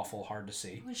awful, hard to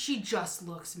see. She just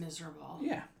looks miserable.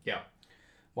 Yeah. Yeah.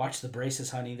 Watch the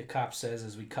braces, honey, the cop says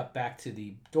as we cut back to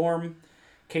the dorm.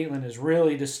 Caitlin is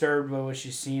really disturbed by what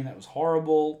she's seen. That was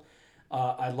horrible.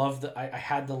 I love I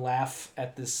had to laugh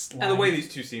at this line. And the way these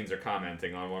two scenes are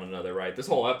commenting on one another, right? This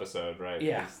whole episode, right?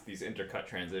 Yeah. These intercut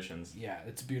transitions. Yeah,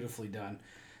 it's beautifully done.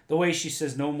 The way she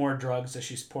says no more drugs as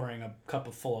she's pouring a cup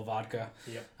full of vodka.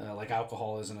 Yep. Like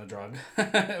alcohol isn't a drug.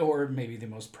 Or maybe the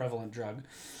most prevalent drug.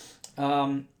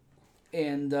 And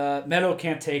Meadow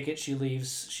can't take it. She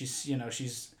leaves. She's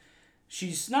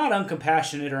not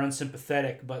uncompassionate or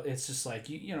unsympathetic, but it's just like,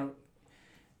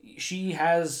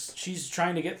 she's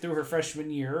trying to get through her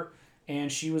freshman year,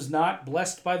 and she was not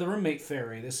blessed by the roommate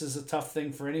fairy. This is a tough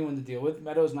thing for anyone to deal with.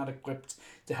 Meadow's not equipped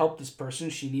to help this person.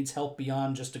 She needs help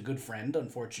beyond just a good friend,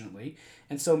 unfortunately.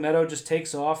 And so Meadow just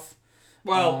takes off.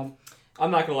 Well, I'm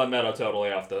not going to let Meadow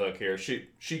totally off the hook here.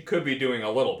 She could be doing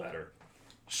a little better.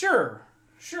 Sure.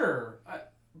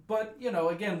 But,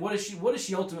 again, what is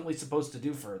she ultimately supposed to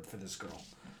do for this girl?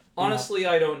 Honestly,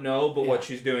 I don't know, but what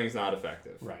she's doing is not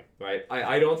effective. Right. Right?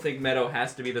 I don't think Meadow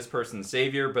has to be this person's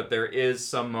savior, but there is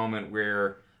some moment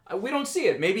where we don't see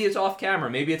it. Maybe it's off camera.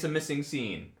 Maybe it's a missing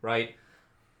scene, right?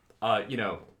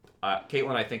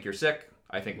 Caitlin, I think you're sick.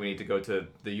 I think we need to go to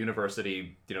the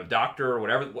university, doctor or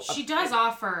whatever. She does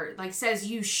offer, says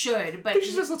you should, but... I think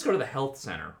she says, let's go to the health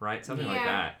center, right? Something like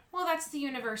that. Well, that's the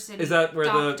university Is that where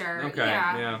doctor. Okay,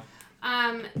 yeah.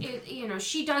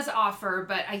 She does offer,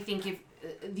 but I think if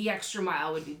the extra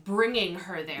mile would be bringing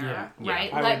her there,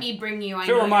 right? Yeah. Let me bring you. If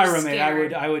it were my roommate,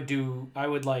 I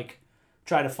would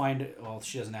try to find it. Well,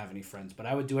 she doesn't have any friends, but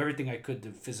I would do everything I could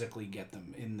to physically get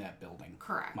them in that building.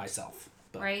 Correct. Myself.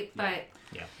 But, right, yeah.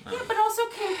 but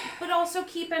but also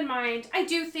keep in mind. I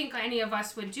do think any of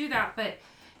us would do that, but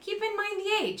keep in mind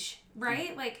the age,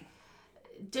 right?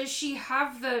 Does she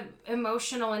have the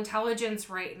emotional intelligence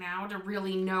right now to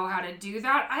really know how to do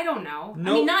that? I don't know. Nope.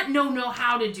 I mean, not know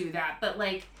how to do that, but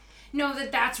know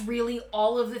that that's really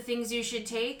all of the things you should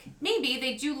take. Maybe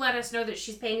they do let us know that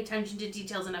she's paying attention to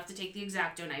details enough to take the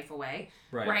X-Acto knife away.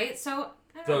 Right? So,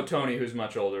 though Tony, who's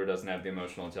much older, doesn't have the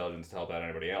emotional intelligence to help out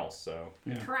anybody else, so...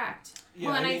 Yeah. Correct. Yeah,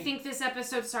 well, and I think this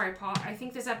episode... Sorry, Paul. I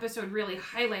think this episode really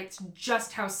highlights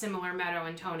just how similar Meadow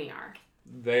and Tony are.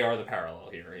 They are the parallel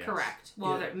here, yes. Correct.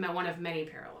 Well, they're one of many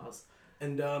parallels.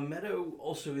 And Meadow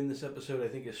also in this episode, I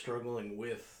think, is struggling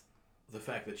with the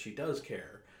fact that she does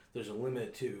care. There's a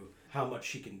limit to how much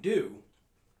she can do.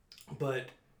 But,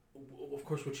 of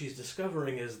course, what she's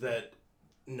discovering is that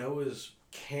Noah's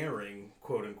caring,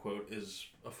 quote-unquote, is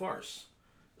a farce.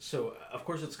 So, of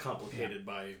course, it's complicated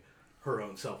by her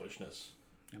own selfishness.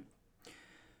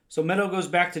 So Meadow goes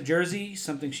back to Jersey,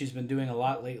 something she's been doing a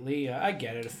lot lately. I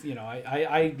get it. If,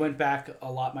 I went back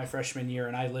a lot my freshman year,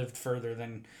 and I lived further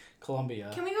than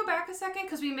Columbia. Can we go back a second?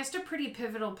 Because we missed a pretty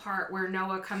pivotal part where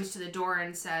Noah comes to the door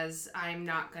and says, I'm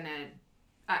not going to...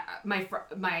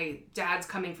 my dad's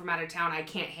coming from out of town. I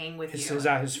can't hang with you.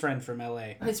 His friend from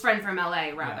L.A. His friend from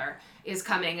L.A., rather, is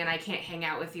coming, and I can't hang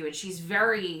out with you. And she's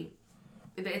very...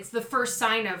 It's the first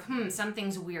sign of,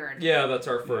 something's weird. Yeah, that's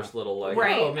our first little,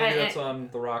 right. Maybe that's on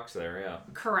the rocks there, yeah.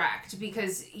 Correct,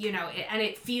 because, and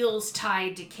it feels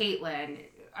tied to Caitlin.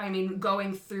 I mean,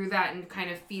 going through that and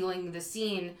kind of feeling the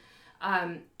scene,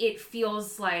 it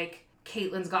feels like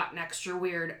Caitlin's gotten extra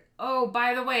weird. Oh,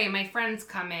 by the way, my friend's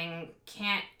coming.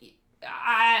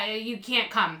 You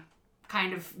can't come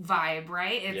kind of vibe,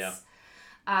 right? It's,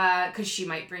 because she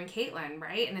might bring Caitlin,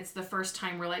 right? And it's the first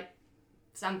time we're like,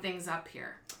 something's up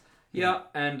here. Yeah,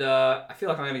 and I feel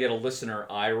like I'm going to get a listener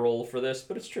eye roll for this,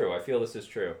 but it's true. I feel this is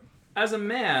true. As a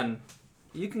man,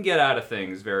 you can get out of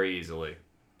things very easily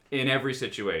in every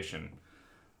situation.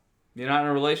 You're not in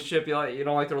a relationship, you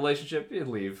don't like the relationship, you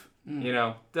leave.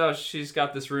 Oh, she's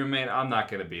got this roommate, I'm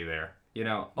not going to be there.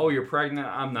 Oh, you're pregnant,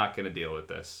 I'm not going to deal with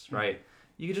this, right?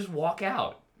 You can just walk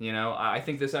out. I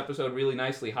think this episode really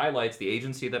nicely highlights the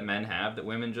agency that men have that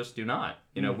women just do not.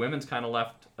 Women's kind of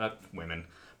left...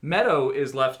 Meadow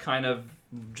is left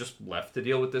to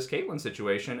deal with this Caitlin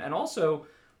situation. And also,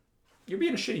 you're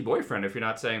being a shitty boyfriend if you're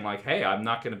not saying, hey, I'm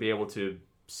not going to be able to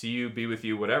see you, be with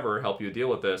you, whatever, help you deal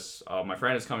with this. My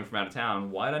friend is coming from out of town.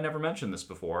 Why did I never mention this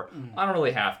before? I don't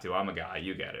really have to. I'm a guy.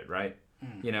 You get it, right?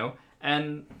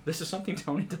 And this is something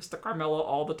Tony does to Carmela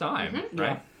all the time,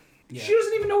 right? Yeah. She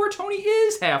doesn't even know where Tony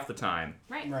is half the time.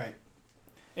 Right.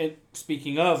 And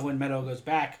speaking of, when Meadow goes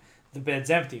back, the bed's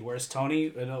empty. Where's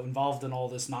Tony involved in all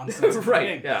this nonsense?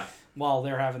 Right, yeah. While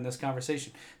they're having this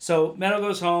conversation. So Meadow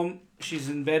goes home. She's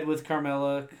in bed with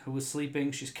Carmela, who was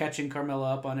sleeping. She's catching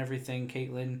Carmela up on everything.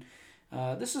 Caitlin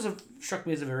Struck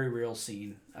me as a very real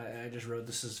scene. I just wrote,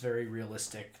 this is very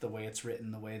realistic, the way it's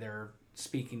written, the way they're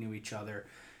speaking to each other.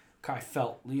 I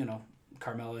felt,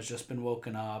 Carmela's just been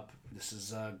woken up. This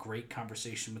is a great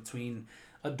conversation between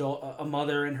a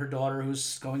mother and her daughter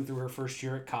who's going through her first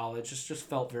year at college. It just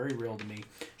felt very real to me.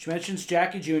 She mentions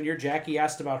Jackie Jr. Jackie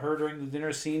asked about her during the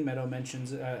dinner scene.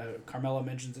 Carmela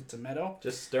mentions it to Meadow.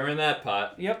 Just stirring that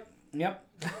pot. Yep.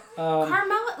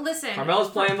 Carmela, listen. Carmela's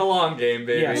playing the long game,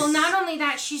 baby. Yes. Well, not only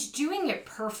that, she's doing it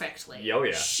perfectly. Oh,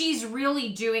 yeah. She's really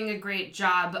doing a great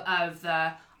job of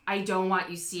the I don't want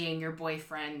you seeing your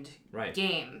boyfriend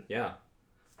game. Yeah.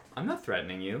 I'm not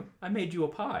threatening you. I made you a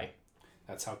pie.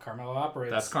 That's how Carmela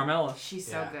operates. That's Carmela. She's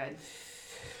so good.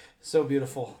 So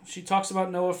beautiful. She talks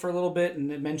about Noah for a little bit,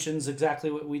 and it mentions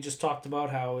exactly what we just talked about,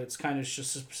 how it's kind of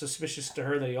just suspicious to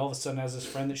her that he all of a sudden has this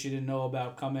friend that she didn't know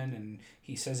about coming, and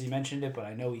he says he mentioned it, but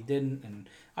I know he didn't, and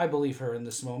I believe her in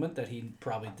this moment that he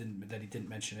probably didn't, that he didn't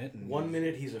mention it. And 1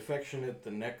 minute he's affectionate,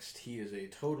 the next he is a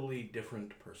totally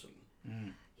different person.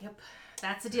 Yep.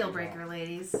 That's a deal breaker,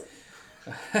 ladies.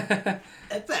 Am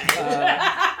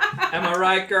I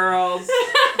right, girls?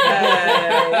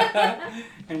 Hey.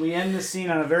 And we end the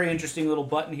scene on a very interesting little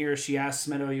button here. She asks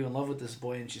Meadow, "Are you in love with this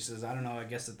boy?" And she says, "I don't know. I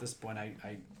guess at this point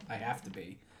I have to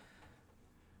be."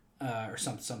 Or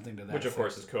something to that. Which, of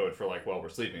course, is code for, we're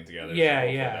sleeping together. Yeah, so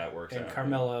yeah. That works and out.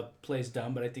 Carmela plays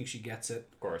dumb, but I think she gets it.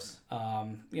 Of course. A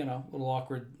little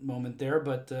awkward moment there,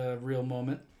 but a real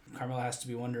moment. Carmela has to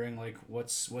be wondering,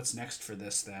 what's next for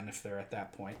this then, if they're at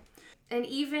that point. And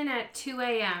even at 2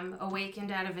 a.m.,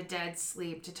 awakened out of a dead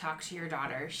sleep to talk to your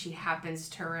daughter, she happens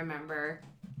to remember,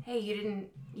 hey, you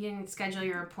didn't schedule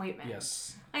your appointment.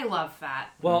 Yes. I love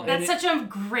that. Well, that's such a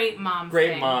great mom thing.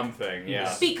 Great mom thing,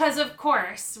 yeah. Because of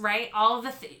course, right? All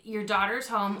the your daughter's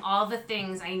home, all the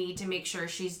things I need to make sure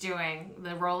she's doing.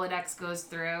 The Rolodex goes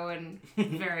through, and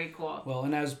very cool. Well,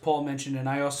 and as Paul mentioned, and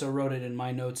I also wrote it in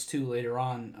my notes too later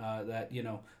on, that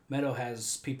Meadow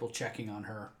has people checking on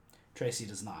her. Tracy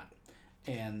does not.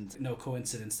 And no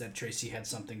coincidence that Tracy had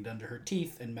something done to her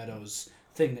teeth, and Meadow's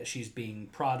thing that she's being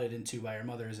prodded into by her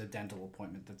mother is a dental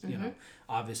appointment. That's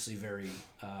obviously very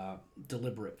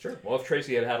deliberate. Sure. Well, if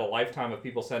Tracy had a lifetime of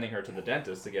people sending her to the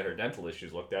dentist to get her dental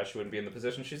issues looked at, she wouldn't be in the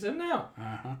position she's in now.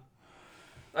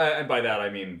 And by that I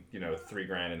mean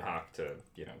 $3,000 in hock to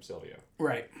Sylvia.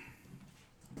 Right.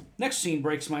 Next scene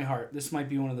breaks my heart. This might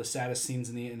be one of the saddest scenes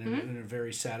in a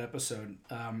very sad episode.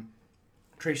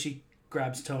 Tracy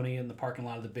grabs Tony in the parking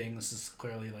lot of the Bing. This is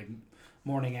clearly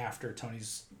morning after.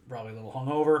 Tony's probably a little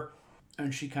hungover,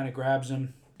 and she kind of grabs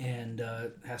him and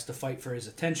has to fight for his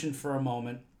attention for a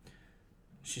moment.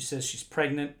 She says she's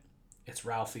pregnant. It's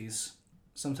Ralphie's.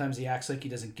 Sometimes he acts like he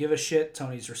doesn't give a shit.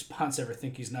 Tony's response, ever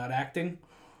think he's not acting?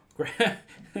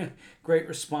 Great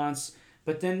response.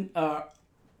 But then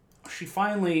she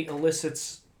finally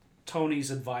elicits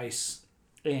Tony's advice,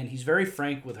 and he's very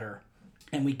frank with her.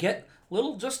 And we get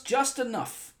just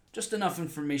enough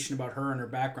information about her and her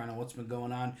background and what's been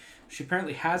going on. She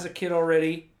apparently has a kid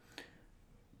already.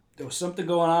 There was something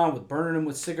going on with burning him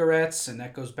with cigarettes, and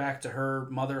that goes back to her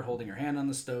mother holding her hand on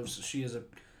the stove. So she is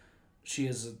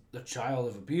a child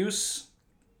of abuse.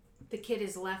 The kid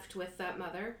is left with that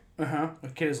mother.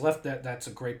 The kid is left. That's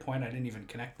a great point. I didn't even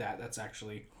connect that. That's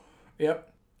actually,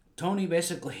 yep. Tony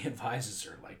basically advises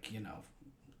her,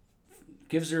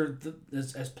 gives her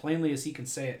as plainly as he can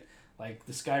say it.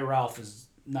 This guy Ralph is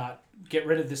not, get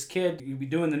rid of this kid. You'll be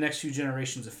doing the next few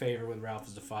generations a favor with Ralph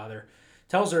as the father.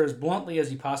 Tells her as bluntly as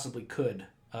he possibly could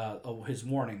his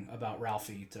warning about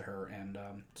Ralphie to her, and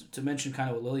to mention kind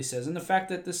of what Lily says, and the fact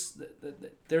that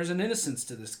there's an innocence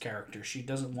to this character. She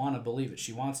doesn't want to believe it.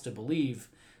 She wants to believe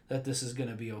that this is going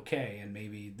to be okay, and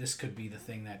maybe this could be the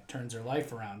thing that turns her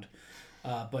life around.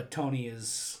 But Tony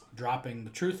is dropping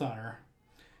the truth on her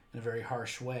in a very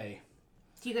harsh way.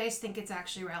 Do you guys think it's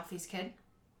actually Ralphie's kid?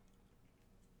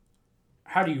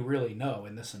 How do you really know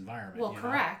in this environment? Well,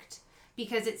 correct.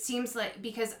 Because it seems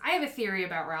because I have a theory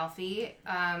about Ralphie,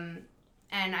 and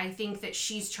I think that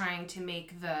she's trying to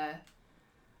make the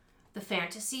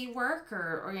fantasy work,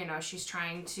 or she's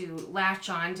trying to latch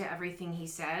on to everything he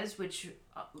says, which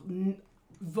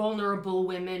vulnerable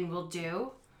women will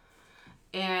do,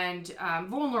 and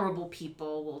vulnerable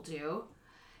people will do.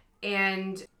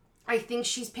 And I think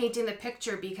she's painting the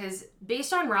picture because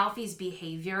based on Ralphie's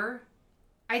behavior,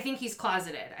 I think he's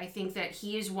closeted. I think that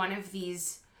he is one of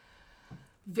these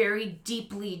very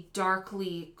deeply,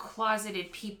 darkly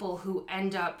closeted people who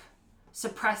end up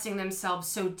suppressing themselves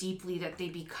so deeply that they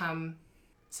become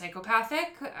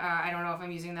psychopathic. I don't know if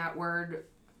I'm using that word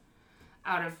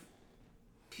out of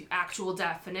actual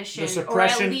definition, The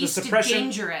suppression, or at least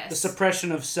dangerous. The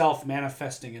suppression of self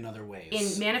manifesting in other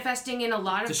ways. Manifesting in a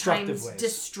lot of Destructive times ways.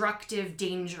 destructive,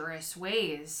 dangerous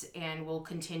ways, and we'll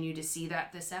continue to see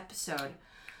that this episode.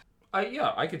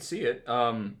 I could see it.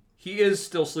 He is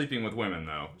still sleeping with women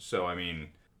though, so I mean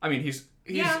he's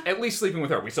at least sleeping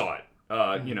with her. We saw it.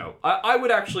 You know, I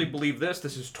would actually believe this.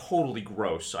 This is totally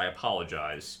gross. I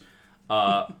apologize.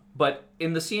 But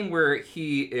in the scene where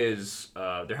he is,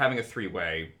 they're having a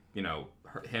three-way, you know,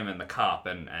 him and the cop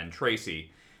and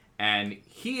Tracy, and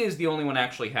he is the only one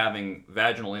actually having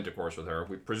vaginal intercourse with her,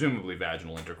 presumably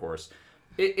vaginal intercourse.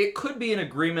 It could be an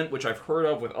agreement, which I've heard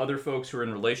of with other folks who are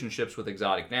in relationships with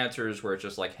exotic dancers, where it's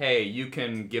just like, hey, you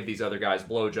can give these other guys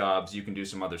blowjobs, you can do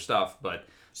some other stuff, but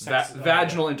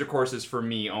vaginal intercourse is for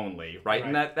me only, right?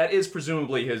 And that is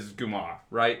presumably his gumar,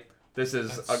 right? This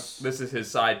is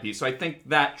his side piece. So I think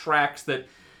that tracks that,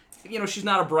 you know, she's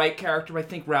not a bright character, but I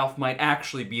think Ralph might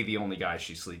actually be the only guy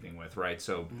she's sleeping with, right?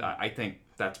 So I think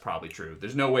that's probably true.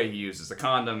 There's no way he uses a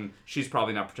condom. She's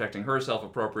probably not protecting herself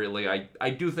appropriately. I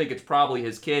do think it's probably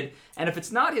his kid. And if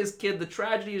it's not his kid, the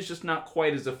tragedy is just not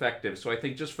quite as effective. So I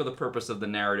think just for the purpose of the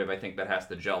narrative, I think that has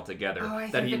to gel together.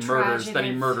 That he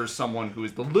murders someone who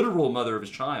is the literal mother of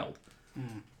his child. I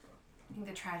think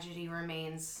the tragedy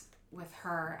remains with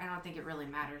her. I don't think it really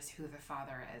matters who the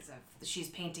father is. If she's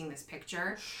painting this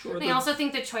picture. Sure, I also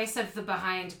think the choice of the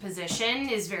behind position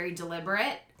is very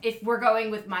deliberate. If we're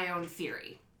going with my own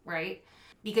theory, right?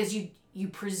 Because you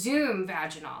presume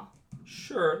vaginal.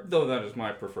 Sure, though that is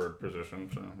my preferred position.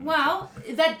 So. Well,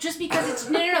 that just because it's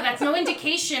no, that's no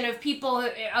indication of people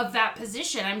of that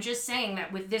position. I'm just saying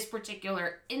that with this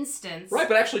particular instance. Right,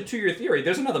 but actually, to your theory,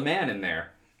 there's another man in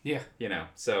there. Yeah. You know,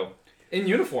 so in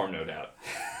uniform, no doubt.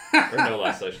 Or no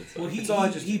less, I should say. Well,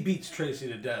 he beats Tracy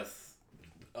to death.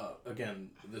 Again,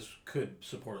 this could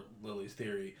support Lily's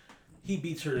theory. He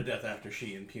beats her to death after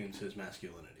she impugns his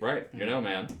masculinity. Right. You know,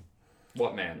 man.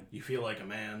 What man? You feel like a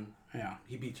man. Yeah.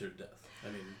 He beats her to death.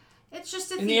 I mean... It's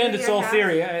just a in the end, it's all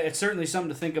theory. It's certainly something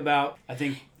to think about, I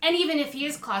think. And even if he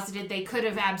is closeted, they could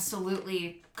have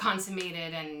absolutely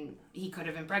consummated and he could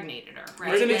have impregnated her,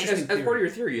 right? As part of your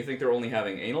theory, you think they're only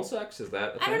having anal sex? Is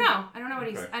that a thing? I don't know. I don't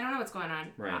know what's going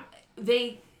on.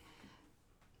 Right.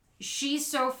 She's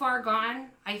so far gone,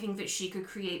 I think that she could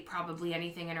create probably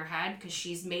anything in her head because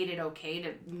she's made it okay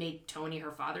to make Tony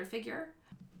her father figure.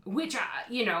 Which,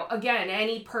 you know, again,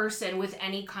 any person with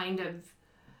any kind of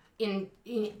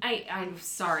I'm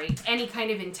sorry, any kind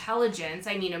of intelligence,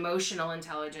 I mean emotional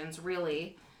intelligence,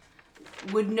 really,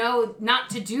 would know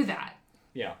not to do that.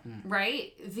 Yeah.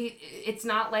 Right? It's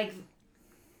not like...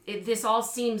 this all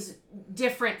seems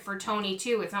different for Tony,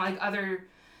 too. It's not like other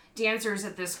dancers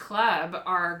at this club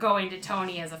are going to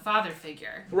Tony as a father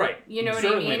figure. Right. You know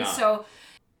Certainly what I mean? Not. So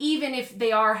even if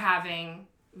they are having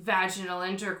vaginal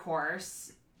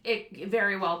intercourse, it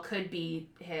very well could be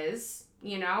his...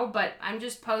 You know, but I'm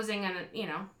just posing, and you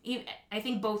know, I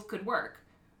think both could work.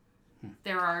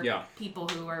 There are people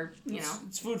who are, you know,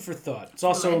 it's food for thought. It's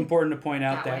also important to point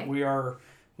out that we are,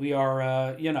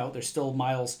 you know, there's still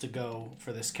miles to go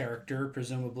for this character,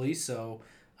 presumably. So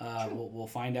we'll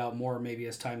find out more maybe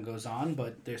as time goes on.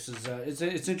 But this is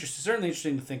it's interesting, certainly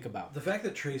interesting to think about. The fact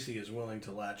that Tracy is willing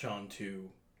to latch on to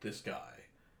this guy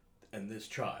and this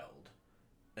child.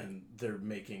 And they're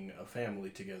making a family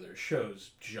together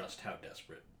shows just how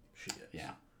desperate she is.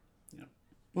 Yeah.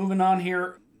 Moving on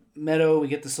here, Meadow, we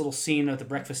get this little scene at the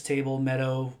breakfast table.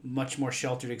 Meadow, much more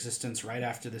sheltered existence right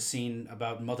after the scene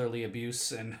about motherly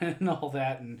abuse and all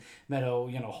that. And Meadow,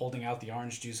 you know, holding out the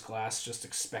orange juice glass, just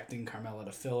expecting Carmela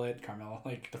to fill it. Carmela,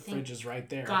 like, the fridge is right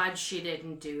there. God, she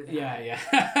didn't do that.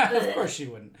 Yeah. Of course she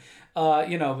wouldn't.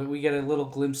 You know, but we get a little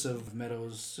glimpse of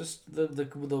Meadow's, just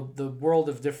the world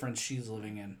of difference she's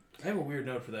living in. I have a weird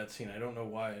note for that scene. I don't know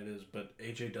why it is, but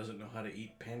AJ doesn't know how to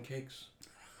eat pancakes.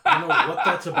 I don't know what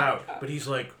that's about, but he's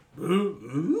like, Yeah,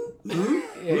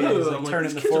 he's like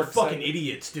turning the fork. Fucking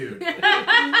idiots, dude.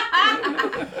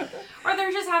 Or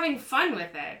they're just having fun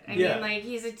with it. I mean, like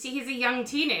he's a young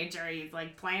teenager. He's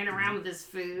like playing around with his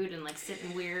food and like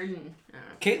sitting weird. And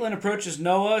Caitlin approaches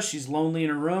Noah. She's lonely in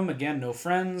her room. Again, no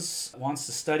friends. Wants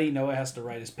to study. Noah has to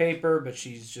write his paper, but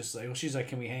she's like,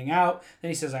 can we hang out? Then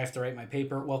he says, I have to write my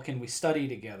paper. Well, can we study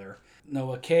together?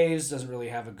 Noah caves, doesn't really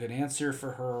have a good answer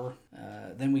for her.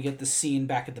 Then we get the scene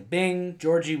back at the Bing.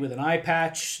 Georgie with an eye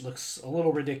patch. Looks a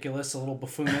little ridiculous, a little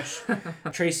buffoonish.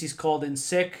 Tracy's called in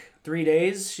sick. 3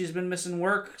 days she's been missing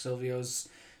work. Silvio's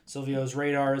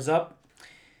radar is up.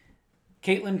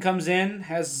 Caitlin comes in,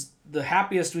 has the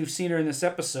happiest we've seen her in this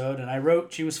episode, and I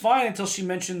wrote she was fine until she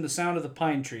mentioned the sound of the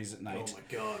pine trees at night. Oh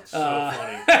my god, so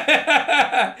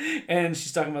funny. And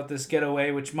she's talking about this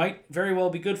getaway, which might very well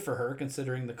be good for her,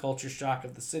 considering the culture shock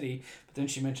of the city. But then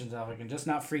she mentions how I can just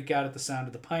not freak out at the sound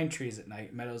of the pine trees at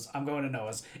night. Meadows, I'm going to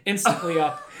Noah's. Instantly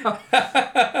up.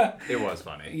 It was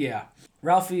funny. Yeah.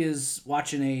 Ralphie is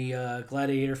watching a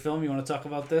gladiator film. You want to talk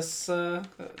about this?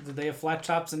 Did they have flat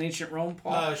tops in ancient Rome,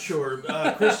 Paul? Sure.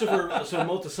 Christopher, so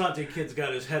Moltisanti kid's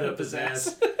got his head up his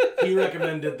ass. He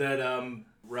recommended that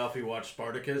Ralphie watch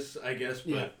Spartacus, I guess,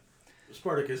 but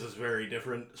Spartacus is very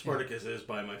different. Spartacus is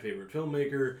by my favorite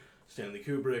filmmaker, Stanley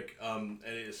Kubrick,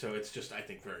 so it's just, I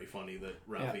think, very funny that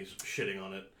Ralphie's shitting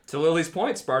on it. To Lily's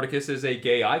point, Spartacus is a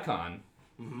gay icon.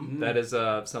 Mm-hmm. That is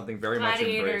something very much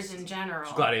embraced. Gladiators in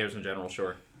general. Gladiators in general,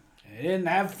 sure. They didn't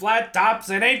have flat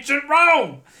tops in ancient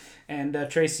Rome. And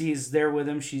Tracy's there with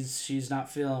him. She's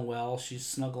not feeling well. She's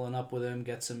snuggling up with him.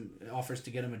 Offers to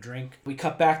get him a drink. We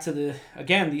cut back to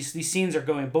these scenes are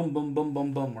going boom, boom, boom,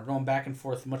 boom, boom. We're going back and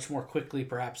forth much more quickly,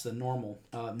 perhaps, than normal.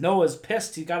 Noah's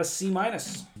pissed. He got a C-.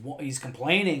 He's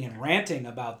complaining and ranting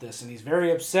about this, and he's very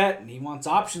upset. And he wants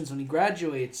options when he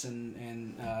graduates.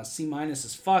 And C-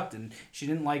 is fucked. And she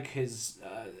didn't like his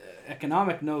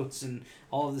economic notes and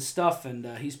all of this stuff, and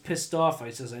he's pissed off.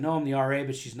 He says, I know I'm the RA,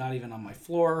 but she's not even on my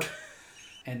floor.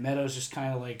 And Meadows just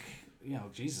kind of like,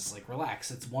 Jesus, like,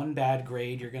 relax. It's one bad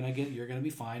grade. You're gonna be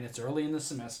fine. It's early in the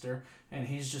semester, and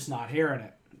he's just not hearing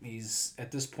it.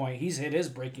 At this point, he's hit his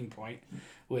breaking point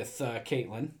with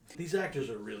Caitlin. These actors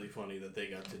are really funny that they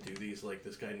got to do these. Like,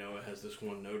 this guy Noah has this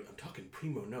one note. I'm talking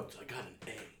primo notes. I got an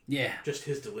A. Yeah. Just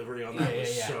his delivery on that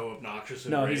was so obnoxious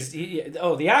and great.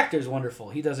 The actor's wonderful.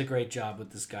 He does a great job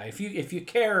with this guy. If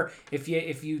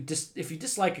you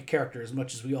dislike a character as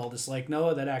much as we all dislike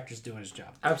Noah, that actor's doing his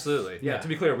job. Absolutely. Yeah. To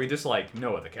be clear, we dislike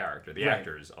Noah the character. The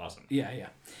actor is awesome. Yeah.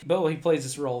 But he plays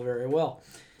this role very well.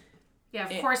 Yeah,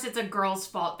 of course it's a girl's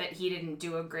fault that he didn't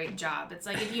do a great job. It's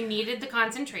like, if you needed the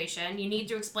concentration, you need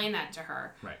to explain that to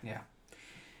her. Right. Yeah.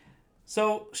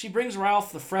 So she brings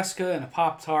Ralph the Fresca and a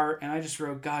Pop-Tart, and I just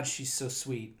wrote, God, she's so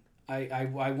sweet. I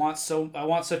want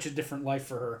such a different life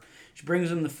for her. She brings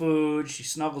him the food, she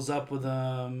snuggles up with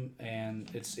him,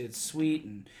 and it's sweet,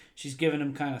 and she's giving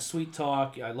him kind of sweet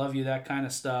talk, I love you, that kind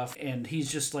of stuff. And he's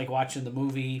just like watching the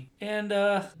movie, and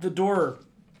the door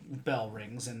bell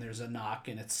rings, and there's a knock,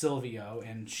 and it's Silvio,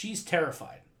 and she's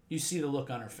terrified. You see the look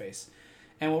on her face.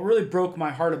 And what really broke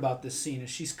my heart about this scene is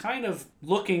she's kind of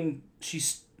looking,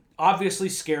 she's obviously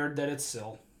scared that it's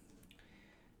Sil.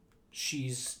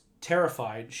 She's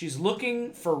terrified. She's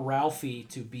looking for Ralphie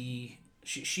to be,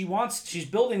 she's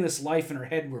building this life in her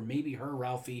head where maybe her,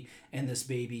 Ralphie, and this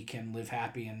baby can live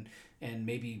happy and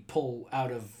maybe pull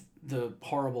out of the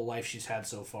horrible life she's had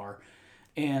so far.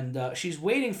 And she's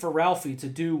waiting for Ralphie to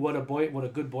do what a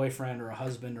good boyfriend or a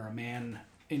husband or a man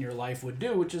in your life would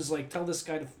do, which is like tell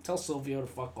Silvio to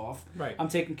fuck off. Right. I'm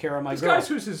taking care of my this girl. This guy's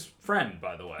who's his friend,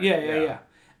 by the way. Yeah.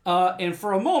 And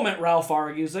for a moment, Ralph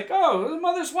argues like, "Oh, the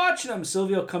mother's watching him."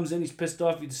 Silvio comes in, he's pissed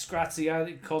off. He disgrazia,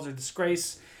 he calls her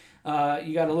disgrace.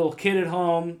 You got a little kid at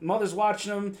home. Mother's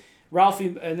watching him.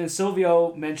 Ralphie, and then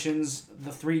Silvio mentions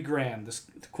the $3,000. This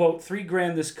quote,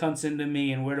 $3,000 this cunt's into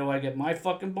me, and where do I get my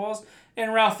fucking balls?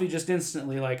 And Ralphie just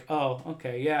instantly like, oh,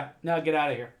 okay, yeah, now get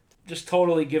out of here. Just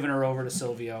totally giving her over to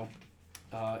Silvio.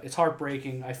 It's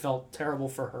heartbreaking. I felt terrible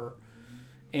for her.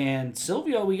 And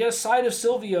Silvio, we get a side of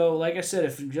Silvio, like I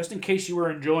said, just in case you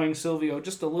were enjoying Silvio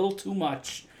just a little too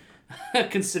much,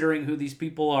 considering who these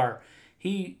people are.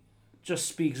 He just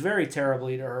speaks very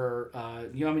terribly to her.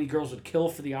 You know how many girls would kill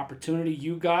for the opportunity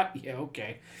you got? Yeah,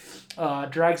 okay.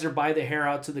 Drags her by the hair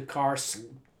out to the car,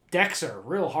 decks her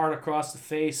real hard across the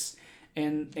face,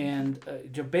 and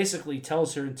basically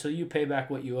tells her, until you pay back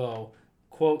what you owe,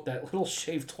 quote, that little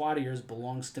shaved twat of yours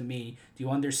belongs to me. Do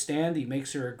you understand? He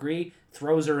makes her agree,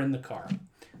 throws her in the car.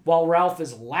 While Ralph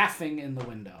is laughing in the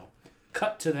window.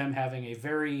 Cut to them having a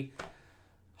very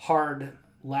hard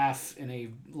laugh in a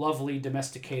lovely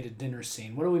domesticated dinner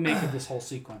scene. What do we make of this whole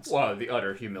sequence? Well, the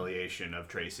utter humiliation of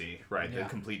Tracy, right? Yeah. The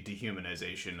complete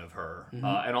dehumanization of her. Mm-hmm.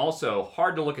 And also,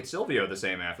 hard to look at Silvio the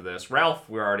same after this. Ralph,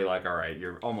 we're already like, all right,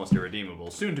 you're almost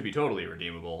irredeemable, soon to be totally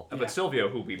irredeemable. Yeah. But Silvio,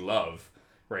 who we love,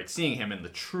 right, seeing him in the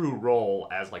true role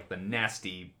as like the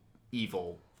nasty,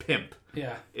 evil pimp,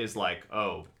 is like,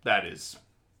 oh, that is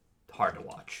hard to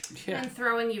watch. Yeah. And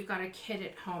throwing "you've got a kid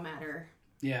at home" at her.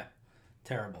 Yeah.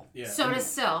 Terrible. Yeah. So does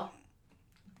Sil.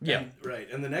 Yeah. Right.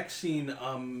 And the next scene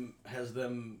has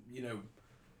them,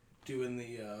 doing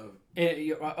the...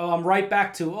 I'm right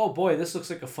back to, oh boy, this looks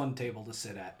like a fun table to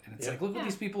sit at. And it's like, look what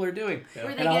these people are doing.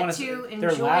 Where they get to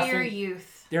enjoy your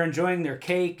youth. They're enjoying their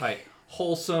cake. Right.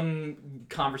 wholesome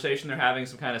conversation they're having,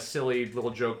 some kind of silly little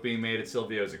joke being made at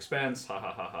Silvio's expense. Ha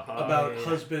ha ha ha ha. About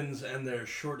husbands and their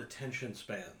short attention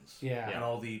spans. Yeah. And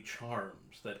all the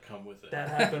charms that come with it. That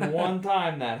happened one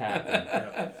time. That happened.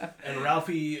 Yeah. And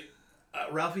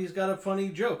Ralphie's got a funny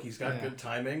joke. He's got good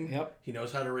timing. Yep. He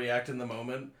knows how to react in the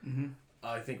moment. Mm-hmm.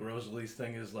 I think Rosalie's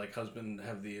thing is like husband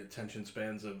have the attention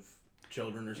spans of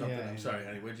children or something. Yeah, I'm sorry,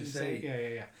 honey. What'd you say?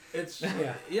 Yeah. It's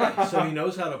yeah. So he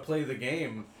knows how to play the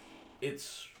game.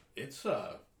 It's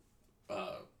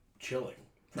chilling,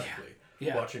 frankly.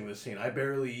 Yeah. Watching this scene, I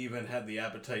barely even had the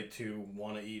appetite to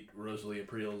want to eat Rosalie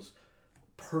April's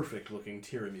perfect-looking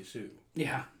tiramisu.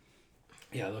 Yeah.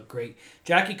 Yeah, look great.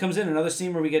 Jackie comes in, another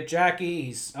scene where we get Jackie.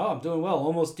 He's, I'm doing well,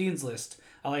 almost Dean's List.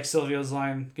 I like Silvio's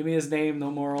line, give me his name, no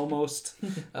more almost.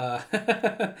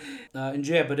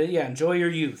 Enjoy your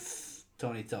youth,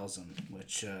 Tony tells him,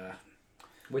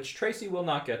 Which Tracy will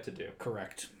not get to do.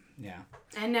 Correct, yeah.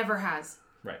 And never has.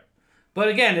 Right. But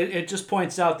again, it just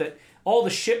points out that all the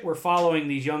shit we're following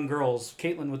these young girls,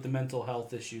 Caitlin with the mental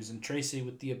health issues, and Tracy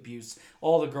with the abuse,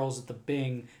 all the girls at the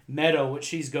Bing, Meadow, what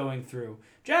she's going through.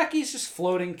 Jackie's just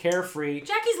floating, carefree.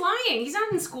 Jackie's lying. He's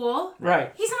not in school.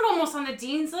 Right. He's not almost on the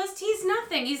dean's list. He's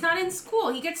nothing. He's not in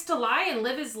school. He gets to lie and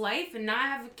live his life and not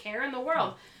have a care in the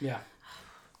world. Yeah.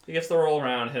 He gets to roll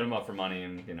around, hit him up for money,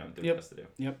 and do what he has to do.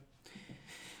 Yep.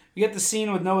 We get the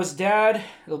scene with Noah's dad.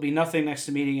 It'll be nothing next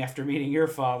to meeting after meeting your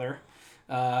father.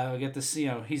 We get this,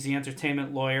 he's the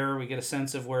entertainment lawyer. We get a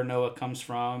sense of where Noah comes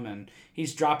from, and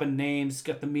he's dropping names.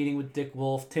 Got the meeting with Dick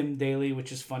Wolf, Tim Daly,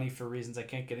 which is funny for reasons I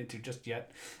can't get into just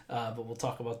yet, but we'll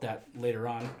talk about that later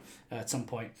on at some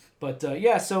point. But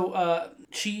so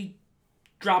she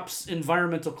drops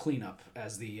environmental cleanup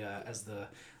as the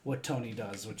what Tony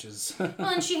does, which is Well,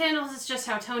 and she handles it just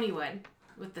how Tony would,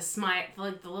 with the smile,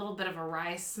 like the little bit of a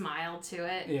wry smile to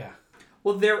it. yeah.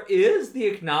 Well, there is the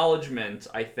acknowledgement,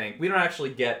 I think. We don't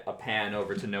actually get a pan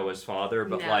over to Noah's father,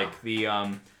 but No. like the,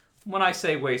 when I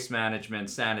say waste management,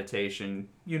 sanitation,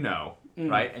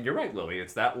 right? And you're right, Lily,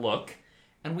 it's that look.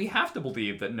 And we have to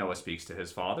believe that Noah speaks to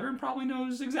his father and probably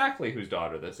knows exactly whose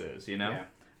daughter this is, Yeah.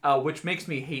 Which makes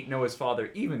me hate Noah's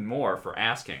father even more for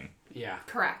asking. Yeah.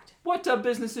 Correct. What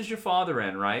business is your father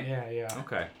in, right? Yeah.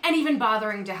 Okay. And even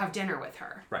bothering to have dinner with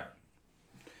her. Right.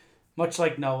 Much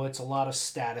like Noah, it's a lot of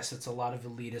status. It's a lot of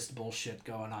elitist bullshit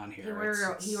going on here.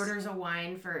 He orders a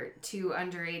wine for 2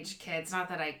 underage kids. Not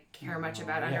that I care much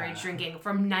about underage yeah. drinking.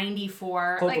 From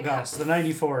 94. Poltergeist, the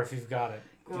 94 if you've got it.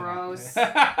 Gross.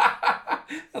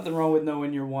 Nothing wrong with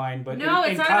knowing your wine, but No,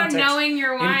 it's not context, about knowing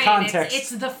your wine. In context, It's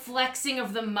the flexing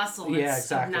of the muscle that's yeah,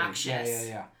 exactly. obnoxious.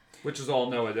 Yeah. Which is all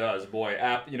Noah does. Boy,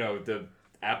 the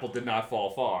apple did not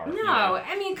fall far. No,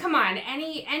 I mean, come on.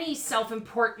 Any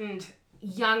self-important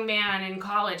young man in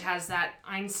college has that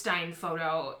Einstein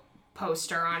photo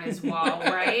poster on his wall,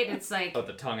 right? It's like, Oh,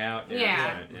 the tongue out?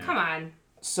 yeah, right, come on.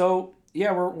 So,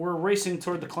 yeah, we're racing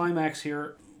toward the climax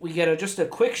here. We get just a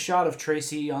quick shot of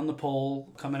Tracy on the pole,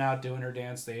 coming out, doing her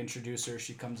dance. They introduce her.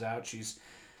 She comes out. She's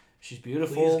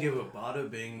beautiful. Please give a bada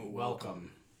bing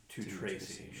welcome to Tracy.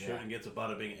 Tracy, She yeah. gets a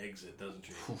bada bing exit, doesn't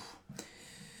she?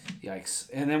 Yikes.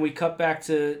 And then we cut back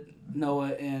to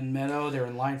Noah and Meadow. They're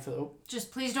in line for the...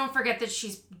 Just please don't forget that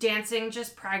she's dancing,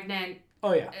 just pregnant.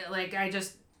 Oh, yeah. Like,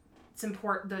 it's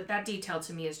important. That detail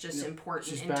to me is just important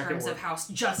She's in back at terms of work. how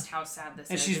sad this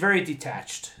And is. she's very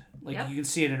detached. Like, Yep. you can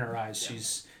see it in her eyes.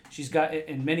 She's got...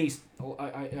 In many...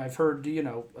 I've heard,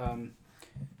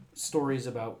 stories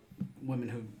about women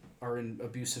who are in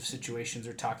abusive situations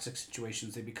or toxic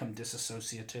situations. They become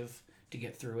disassociative to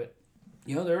get through it.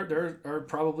 There are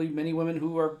probably many women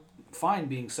who are fine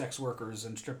being sex workers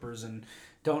and strippers and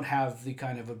don't have the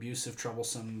kind of abusive,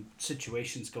 troublesome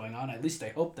situations going on. At least I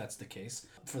hope that's the case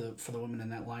for the women in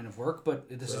that line of work. But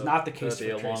this is not the case for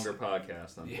That'd be a Tracy. longer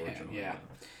podcast, unfortunately. Yeah.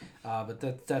 But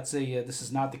this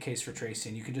is not the case for Tracy,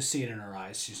 and you can just see it in her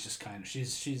eyes. She's just kind of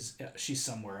she's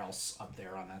somewhere else up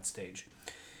there on that stage.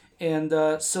 And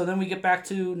so then we get back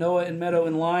to Noah and Meadow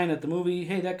in line at the movie.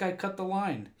 Hey, that guy cut the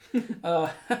line. Oh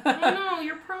no,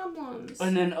 your problems.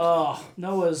 And then Noah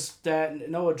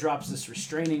drops this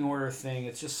restraining order thing.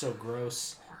 It's just so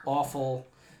gross, awful.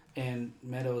 And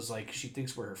Meadow's like, she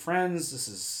thinks we're her friends. This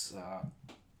is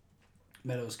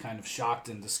Meadow's kind of shocked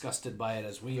and disgusted by it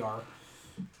as we are.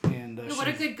 And What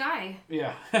a good guy.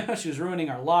 Yeah, she was ruining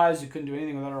our lives. We couldn't do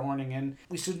anything without her horning in.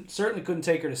 We certainly couldn't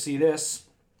take her to see this.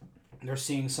 They're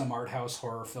seeing some art house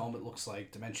horror film. It looks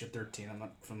like Dementia 13. I'm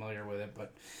not familiar with it,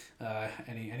 but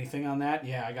anything on that?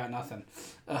 Yeah, I got nothing.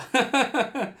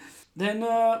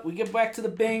 Then we get back to the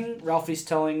Bing. Ralphie's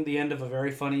telling the end of a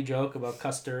very funny joke about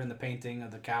Custer and the painting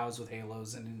of the cows with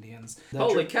halos and Indians.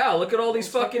 Holy cow, look at all these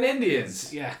fucking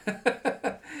Indians. Yeah.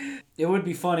 It would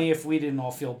be funny if we didn't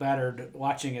all feel battered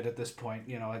watching it at this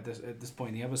point, at this point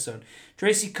in the episode.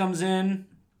 Tracy comes in,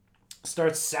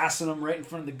 starts sassing them right in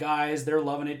front of the guys. They're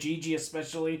loving it. Gigi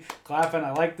especially clapping.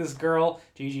 I like this girl.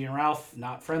 Gigi and Ralph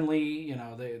not friendly.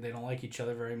 They don't like each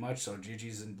other very much, so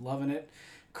Gigi's loving it.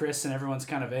 Chris and everyone's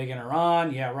kind of egging her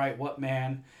on. Yeah, right, what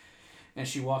man? And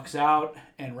she walks out,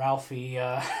 and Ralphie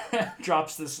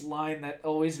drops this line that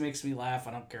always makes me laugh.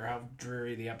 I don't care how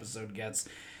dreary the episode gets.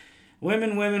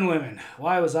 Women, women, women.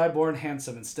 Why was I born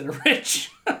handsome instead of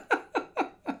rich?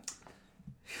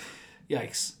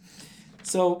 Yikes.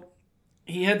 So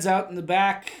he heads out in the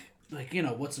back, like,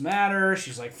 what's the matter?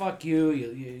 She's like, fuck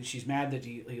you. She's mad that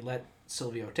he let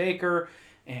Silvio take her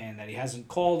and that he hasn't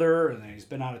called her and that he's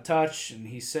been out of touch. And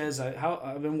he says,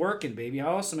 I've been working, baby.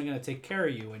 How else am I going to take care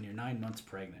of you when you're 9 months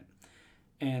pregnant?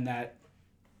 And that,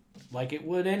 like it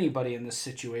would anybody in this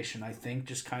situation, I think,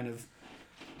 just kind of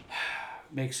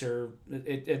makes her,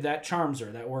 that charms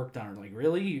her, that worked on her. Like,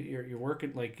 really? You're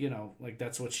working, like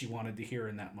that's what she wanted to hear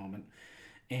in that moment.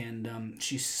 And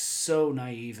she's so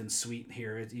naive and sweet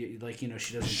here. She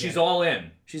doesn't. She's all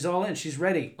in. She's all in. She's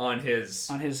ready on his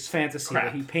fantasy. crap.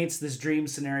 That he paints this dream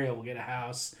scenario. We'll get a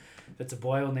house. That's a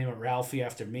boy. We'll name it Ralphie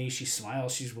after me. She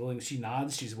smiles. She's willing. She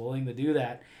nods. She's willing to do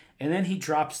that. And then he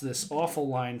drops this awful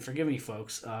line. Forgive me,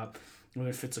 folks.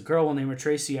 If it's a girl, we'll name her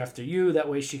Tracy after you. That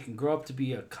way she can grow up to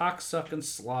be a cocksucking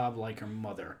slob like her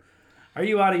mother. Are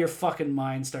you out of your fucking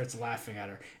mind? Starts laughing at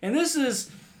her. And this is,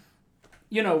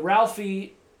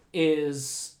 Ralphie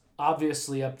is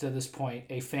obviously up to this point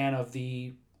a fan of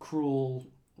the cruel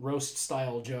roast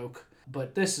style joke,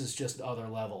 but this is just other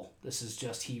level. This is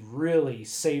just, he really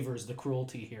savors the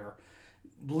cruelty here,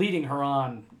 leading her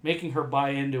on, making her buy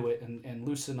into it and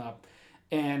loosen up.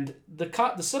 And the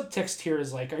subtext here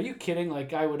is like, are you kidding?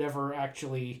 Like, I would ever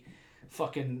actually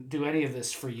fucking do any of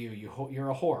this for you. You're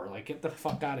a whore. Like, get the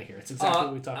fuck out of here. It's exactly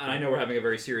what we talked about. I know we're having a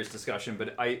very serious discussion,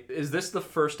 but is this the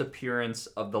first appearance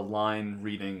of the line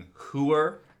reading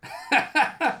 "hooer"?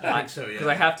 I think so, yeah. Because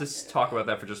I have to talk about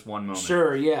that for just one moment.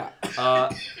 Sure, yeah.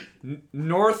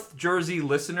 North Jersey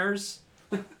listeners,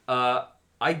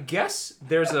 I guess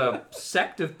there's a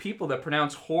sect of people that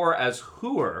pronounce whore as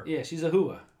hooer. Yeah, she's a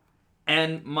hooah.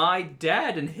 And my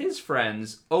dad and his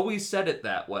friends always said it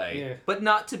that way, but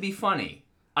not to be funny.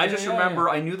 I just remember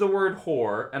I knew the word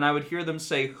whore, and I would hear them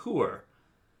say hooer.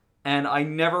 And I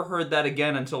never heard that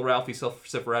again until Ralphie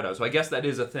Cifaretto. So I guess that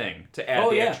is a thing, to add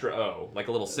the extra O, like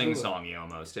a little sing-songy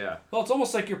almost, yeah. Well, it's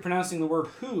almost like you're pronouncing the word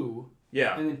who,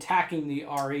 yeah, and then tacking the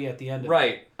R-E at the end of it.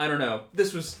 Right. I don't know.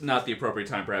 This was not the appropriate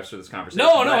time, perhaps, for this conversation.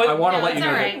 No, I want to let you know.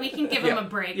 It's all right. We can give him a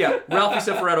break. Yeah, Ralphie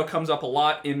Cifaretto comes up a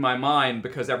lot in my mind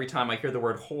because every time I hear the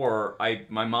word whore,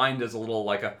 my mind is a little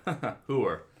like a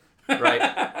hooer,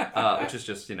 right? Which is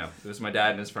just, it was my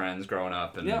dad and his friends growing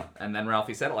up, and then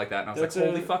Ralphie said it like that, and I was like,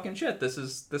 holy fucking shit, this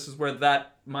is where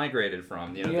that migrated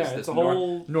from. This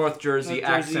whole North Jersey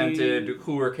accented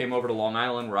hooer came over to Long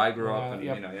Island where I grew up, and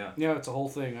Yeah, it's a whole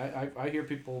thing. I hear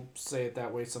people say it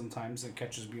that way sometimes, and it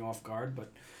catches me off guard,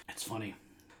 but it's funny.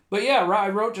 But yeah,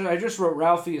 I just wrote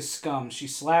Ralphie is scum. She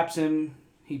slaps him,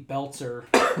 he belts her,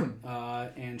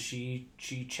 and she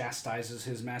chastises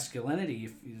his masculinity.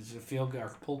 Does it feel good? Our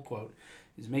pull quote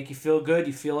is make you feel good,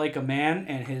 you feel like a man,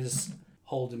 and his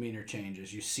whole demeanor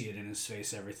changes. You see it in his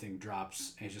face, everything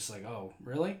drops, and he's just like, oh,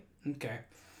 really? Okay.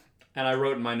 And I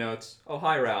wrote in my notes, oh,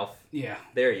 hi, Ralph. Yeah.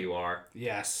 There you are.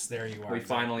 Yes, there you are. We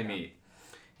finally meet.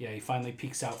 Yeah, he finally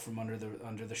peeks out from under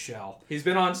the shell. He's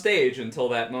been on stage until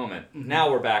that moment. Mm-hmm.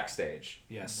 Now we're backstage.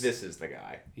 Yes. This is the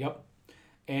guy. Yep.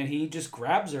 And he just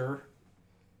grabs her,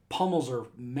 pummels her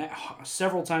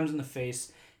several times in the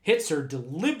face, hits her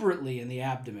deliberately in the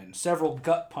abdomen, several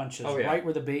gut punches right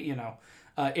where the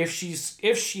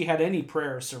if she had any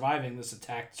prayer of surviving this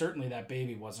attack, certainly that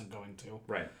baby wasn't going to.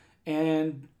 Right.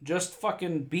 And just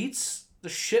fucking beats the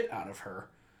shit out of her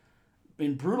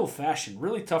in brutal fashion.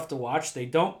 Really tough to watch. They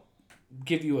don't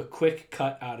give you a quick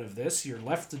cut out of this. You're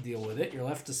left to deal with it. You're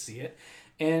left to see it.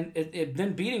 And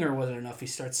then beating her wasn't enough. He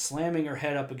starts slamming her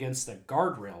head up against the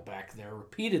guardrail back there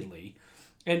repeatedly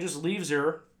and just leaves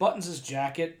her, buttons his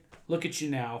jacket. Look at you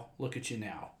now. Look at you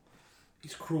now.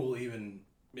 He's cruel even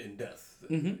in death.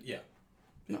 Mm-hmm. Yeah.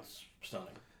 It's stunning.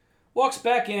 walks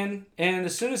back in, and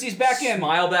as soon as he's back in,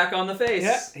 Smile back on the face.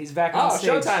 yeah, he's back on Oh, stage.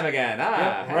 showtime again.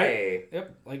 Yep, Hey. right.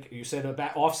 Yep, like you said,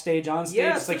 off stage, on stage.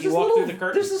 Yeah, It's like you walk through the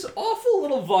curtain. There's this awful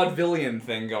little vaudevillian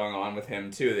thing going on with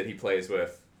him, too, that he plays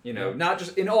with. You know, not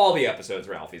just in all the episodes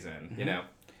Ralphie's in, you know.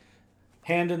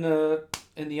 Hand in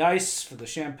the ice for the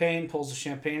champagne, pulls the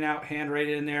champagne out, hand right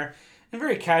in there, and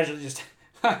very casually just,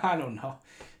 I don't know,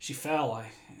 she fell.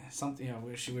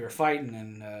 We were fighting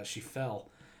and she fell,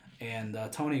 and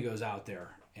Tony goes out there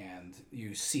and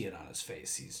you see it on his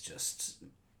face. He's just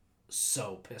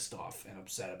so pissed off and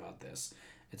upset about this.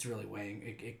 It's really weighing.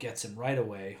 It gets him right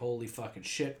away. Holy fucking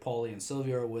shit! Paulie and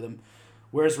Sylvia are with him.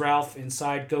 Where's Ralph?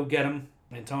 Inside. Go get him.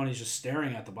 And Tony's just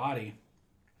staring at the body.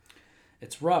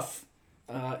 It's rough.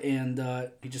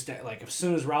 He just, like, as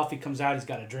soon as Ralphie comes out, he's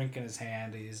got a drink in his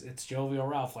hand. It's jovial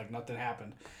Ralph, like nothing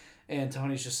happened. And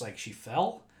Tony's just like, she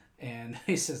fell? And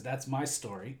he says, that's my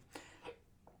story.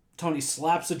 Tony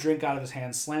slaps the drink out of his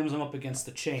hand, slams him up against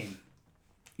the chain.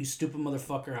 You stupid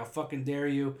motherfucker, how fucking dare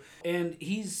you? And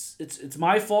it's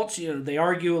my fault. They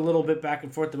argue a little bit back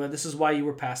and forth about this is why you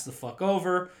were passed the fuck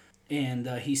over. And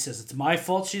he says, it's my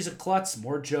fault she's a klutz.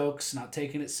 More jokes, not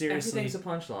taking it seriously. Everything's a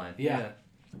punchline. Yeah.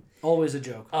 Always a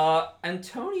joke. And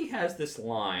Tony has this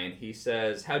line. He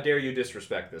says, how dare you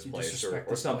disrespect this place,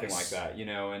 or something like that, you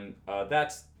know, and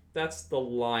that's the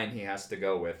line he has to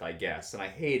go with, I guess. And I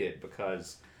hate it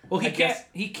because... Well,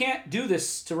 he can't do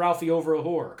this to Ralphie over a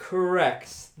whore.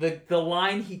 Correct. The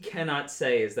line he cannot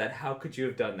say is that, how could you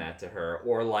have done that to her?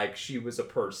 Or, like, she was a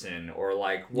person, or,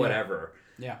 like, whatever.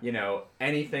 Yeah. You know,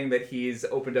 anything that he's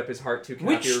opened up his heart to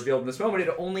cannot be revealed in this moment.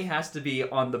 It only has to be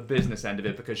on the business end of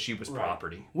it because she was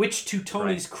property. Which, to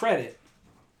Tony's credit,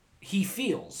 he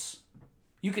feels.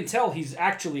 You can tell he's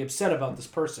actually upset about this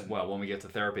person. Well, when we get to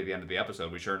therapy at the end of the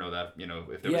episode, we sure know that, you know,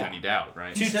 if there was any doubt,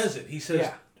 right? He says it. He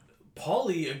says,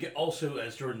 Paulie, also,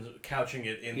 as Jordan's couching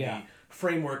it in the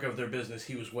framework of their business,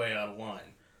 he was way out of line.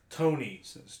 Tony,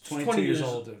 20 years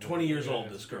old. 20 years old,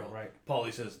 this girl. Right.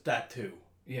 Paulie says, that too.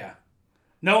 Yeah.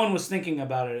 No one was thinking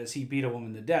about it as he beat a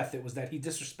woman to death. It was that he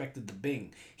disrespected the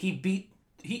Bing.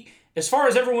 As far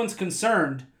as everyone's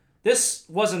concerned, this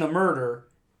wasn't a murder.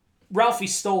 Ralphie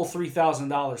stole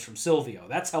 $3,000 from Silvio.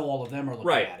 That's how all of them are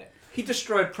looking at it. He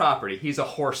destroyed property. He's a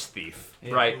horse thief,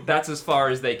 right? That's as far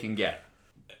as they can get.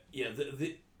 Yeah,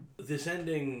 this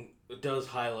ending does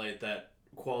highlight that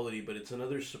quality, but it's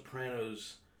another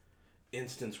Sopranos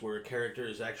instance where a character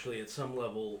is actually at some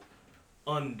level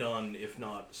undone, if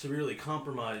not severely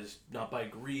compromised, not by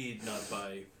greed, not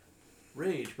by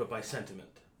rage, but by sentiment.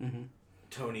 Mm-hmm.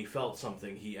 Tony felt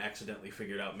something he accidentally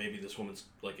figured out. Maybe this woman's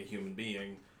like a human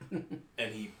being,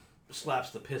 and he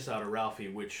slaps the piss out of Ralphie,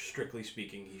 which, strictly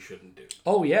speaking, he shouldn't do.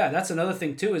 Oh yeah, that's another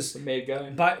thing too. Is the maid guy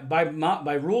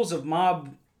by rules of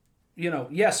mob,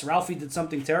 yes, Ralphie did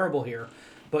something terrible here,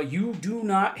 but you do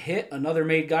not hit another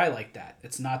maid guy like that.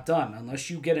 It's not done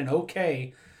unless you get an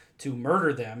okay to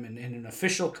murder them in an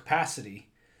official capacity.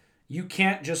 You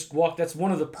can't just walk. That's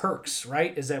one of the perks,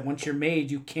 right? Is that once you're made,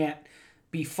 you can't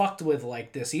be fucked with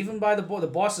like this. Even by the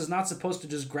boss is not supposed to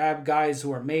just grab guys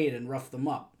who are made and rough them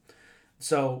up.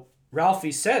 So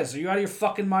Ralphie says, are you out of your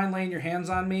fucking mind laying your hands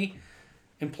on me?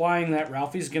 Implying that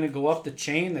Ralphie's going to go up the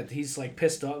chain, that he's like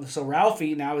pissed off. So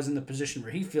Ralphie now is in the position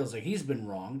where he feels like he's been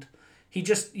wronged. He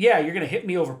just, you're going to hit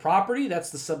me over property? That's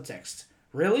the subtext.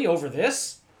 Really? Over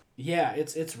this? Yeah,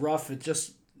 it's rough. It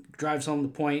just drives home the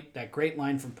point. That great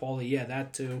line from Paulie. Yeah,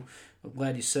 that too. I'm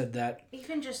glad you said that.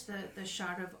 Even just the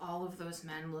shot of all of those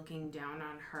men looking down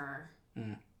on her.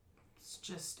 It's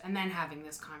just... And then having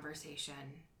this conversation.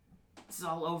 This is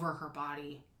all over her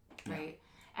body, right?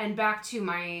 Yeah. And back to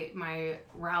my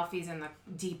Ralphie's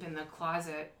deep in the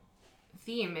closet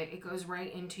theme, it goes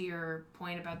right into your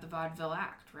point about the vaudeville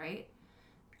act, right?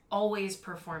 Always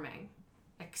performing.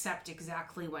 Except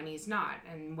exactly when he's not.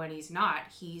 And when he's not,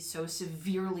 he so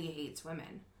severely hates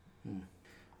women.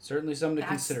 Certainly something to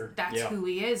consider. That's who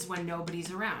he is when nobody's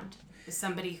around. Is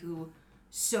somebody who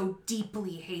so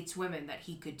deeply hates women that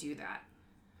he could do that.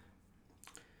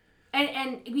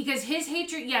 And because his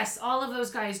hatred, yes, all of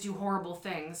those guys do horrible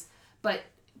things, but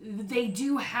they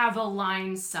do have a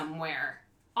line somewhere.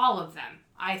 All of them,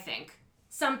 I think.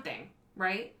 Something,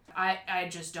 right? I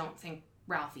just don't think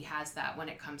Ralphie has that when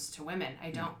it comes to women.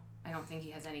 I don't think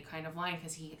he has any kind of line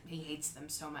because he hates them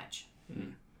so much.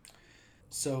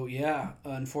 So yeah,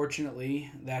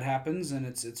 unfortunately that happens and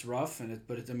it's rough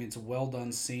but it's a well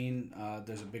done scene.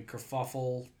 There's a big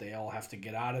kerfuffle. They all have to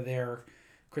get out of there.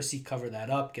 Chrissy cover that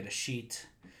up, get a sheet,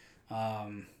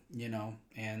 and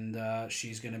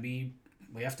she's gonna be.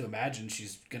 We have to imagine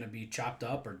she's gonna be chopped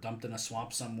up or dumped in a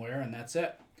swamp somewhere, and that's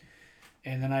it.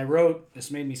 And then I wrote,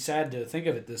 this made me sad to think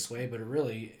of it this way, but it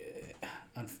really,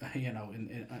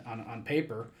 on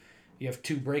paper, you have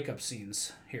 2 breakup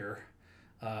scenes here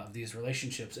of these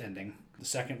relationships ending. The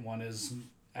second one is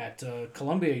at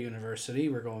Columbia University.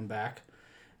 We're going back.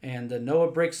 And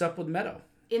Noah breaks up with Meadow.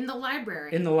 In the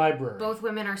library. In the library. Both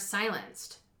women are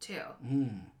silenced, too.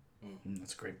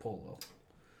 That's a great pull, Will.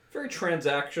 Very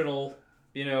transactional,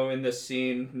 in this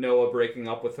scene. Noah breaking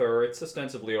up with her. It's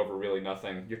ostensibly over really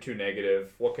nothing. You're too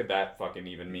negative. What could that fucking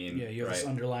even mean? Yeah, you have this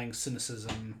underlying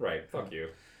cynicism. Right, fuck you.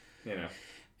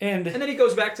 And then he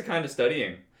goes back to kind of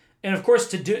studying. And of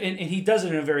course, and he does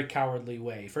it in a very cowardly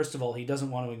way. First of all, he doesn't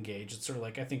want to engage. It's sort of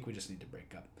like, I think we just need to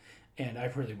break up. And I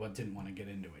really didn't want to get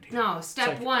into it here. No,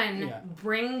 step one,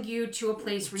 bring you to a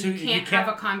place where you can't have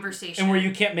a conversation. And where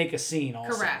you can't make a scene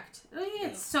also. Correct.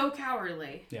 It's so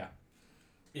cowardly. Yeah.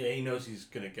 Yeah, he knows he's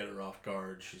going to get her off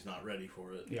guard. She's not ready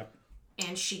for it. Yep.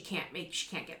 And she can't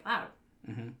get loud.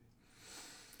 Mm-hmm.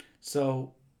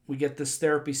 So we get this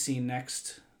therapy scene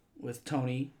next with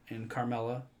Tony and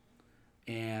Carmela.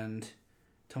 And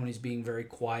Tony's being very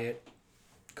quiet.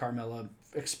 Carmela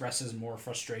expresses more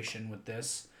frustration with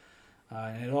this.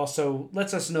 And it also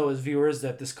lets us know as viewers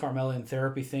that this Carmela in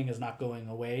therapy thing is not going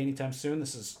away anytime soon.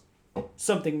 This is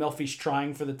something Melfi's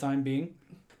trying for the time being.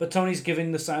 But Tony's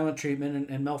giving the silent treatment,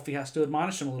 and Melfi has to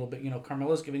admonish him a little bit.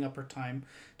 Carmela's giving up her time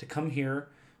to come here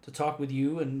to talk with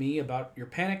you and me about your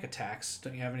panic attacks.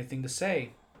 Don't you have anything to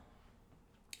say?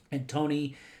 And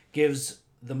Tony gives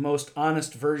the most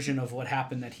honest version of what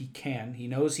happened that he can. He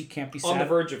knows he can't be sad. On the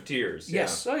verge of tears.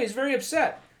 Yes. Oh, he's very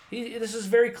upset. This has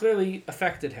very clearly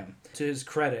affected him. To his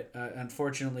credit,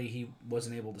 unfortunately, he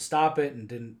wasn't able to stop it and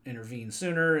didn't intervene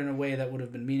sooner in a way that would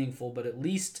have been meaningful, but at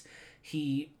least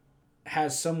he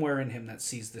has somewhere in him that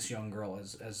sees this young girl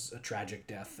as a tragic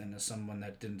death and as someone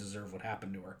that didn't deserve what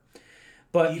happened to her.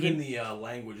 But even the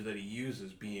language that he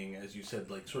uses being, as you said,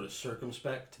 like sort of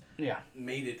circumspect,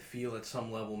 made it feel at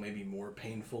some level maybe more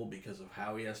painful because of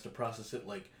how he has to process it.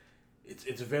 Like,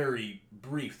 it's very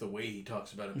brief the way he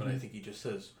talks about it, but I think he just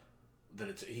says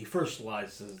that he first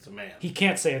lies, says it's a man. He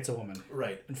can't say it's a woman.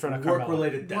 Right. In front of Carmela.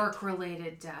 Work-related death.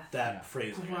 Work-related death. That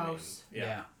phrase. Gross.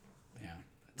 Yeah.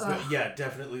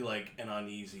 Definitely like an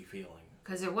uneasy feeling.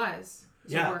 Because it was.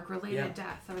 It was a work-related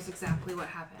death. That was exactly what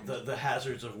happened. The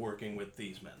hazards of working with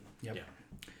these men. Yep. Yeah.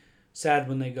 Sad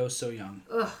when they go so young.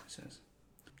 Ugh. Says.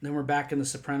 Then we're back in the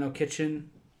Soprano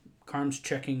kitchen. Carm's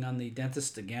checking on the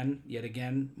dentist again. Yet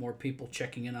again, more people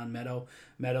checking in on Meadow.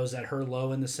 Meadow's at her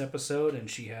low in this episode, and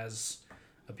she has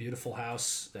a beautiful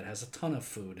house that has a ton of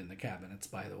food in the cabinets,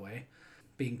 by the way.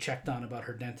 Being checked on about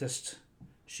her dentist.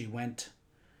 She went,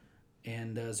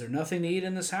 and is there nothing to eat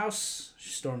in this house?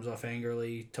 She storms off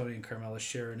angrily. Tony and Carmela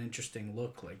share an interesting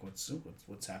look, like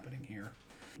what's happening here.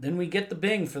 Then we get the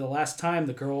bing for the last time.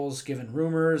 The girl's given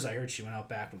rumors. I heard she went out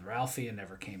back with Ralphie and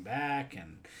never came back.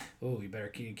 And, you better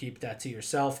keep that to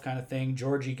yourself kind of thing.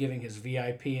 Georgie giving his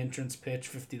VIP entrance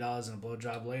pitch, $50 and a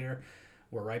blowjob later.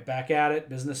 We're right back at it.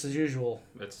 Business as usual.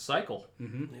 It's a cycle.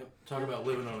 Mm-hmm. Yep. Talk about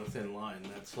living on a thin line.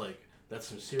 That's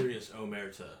some serious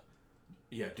omerta.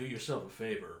 Yeah, do yourself a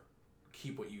favor.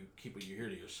 Keep what you hear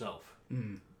to yourself.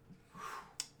 Mm.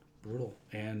 Brutal.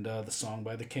 And the song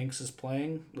by the Kinks is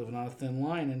playing, Living on a Thin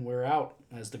Line, and we're out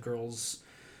as the girls,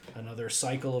 another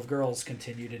cycle of girls,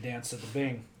 continue to dance at the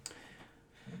Bing.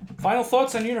 Final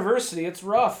thoughts on University. It's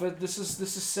rough. This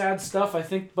is sad stuff, I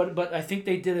think, but I think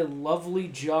they did a lovely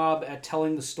job at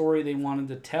telling the story they wanted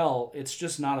to tell. It's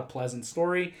just not a pleasant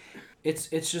story. It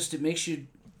makes you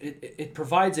it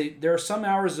provides there are some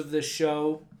hours of this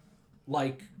show,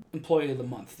 like Employee of the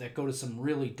Month, that go to some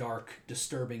really dark,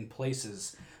 disturbing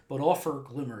places, but offer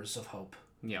glimmers of hope.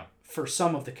 Yeah. For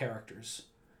some of the characters.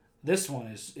 This one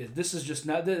is just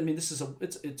not. I mean,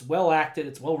 it's well acted,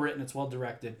 it's well written, it's well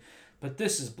directed, but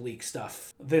this is bleak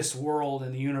stuff. This world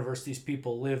and the universe these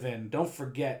people live in. Don't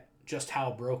forget just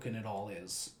how broken it all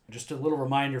is. Just a little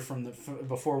reminder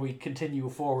before we continue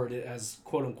forward, as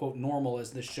quote unquote normal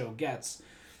as this show gets.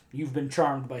 You've been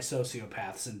charmed by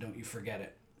sociopaths, and don't you forget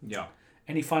it. Yeah.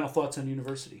 Any final thoughts on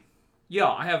University? Yeah,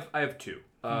 I have two.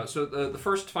 So the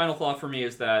first final thought for me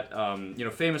is that,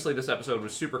 famously this episode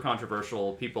was super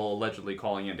controversial. People allegedly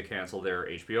calling in to cancel their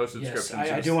HBO subscriptions.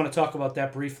 Yes, I do want to talk about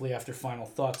that briefly after final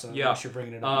thoughts. Unless you're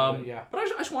bringing it up. But I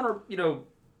just want to,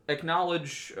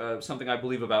 acknowledge something I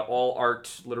believe about all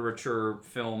art, literature,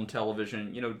 film,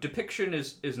 television. Depiction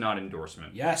is not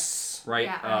endorsement. Yes. Right?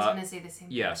 Yeah, I was going to say the same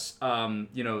thing. Yes.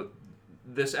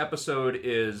 This episode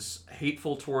is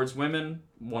hateful towards women,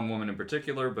 one woman in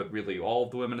particular, but really all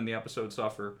of the women in the episode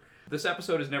suffer. This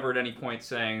episode is never at any point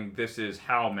saying this is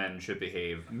how men should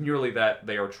behave, merely that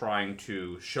they are trying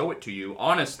to show it to you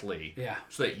honestly,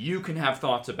 so that you can have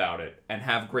thoughts about it and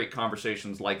have great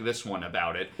conversations like this one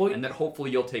about it, and that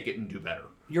hopefully you'll take it and do better.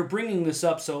 You're bringing this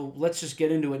up, so let's just get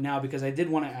into it now, because I did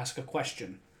want to ask a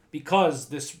question. Because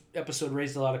this episode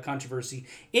raised a lot of controversy,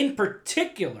 in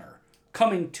particular,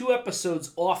 coming 2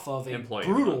 episodes off of a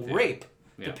brutal rape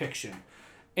depiction.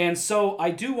 And so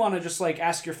I do want to just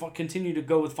ask continue to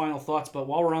go with final thoughts, but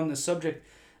while we're on this subject,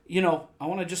 I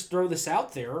want to just throw this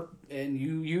out there, and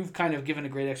you've kind of given a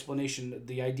great explanation,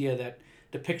 the idea that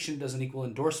depiction doesn't equal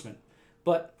endorsement.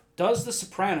 But does The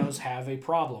Sopranos have a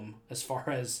problem as far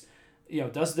as,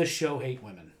 does this show hate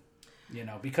women?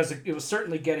 Because it was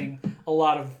certainly getting a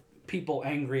lot of people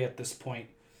angry at this point,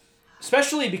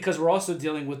 especially because we're also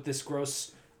dealing with this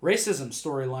gross racism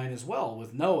storyline as well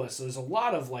with Noah. So there's a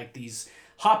lot of these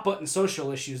hot button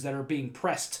social issues that are being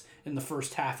pressed in the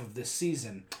first half of this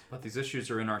season. But these issues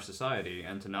are in our society,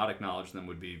 and to not acknowledge them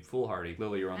would be foolhardy.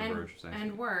 Lily, you're on the verge of saying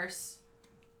and worse,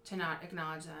 to not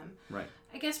acknowledge them. Right.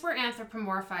 I guess we're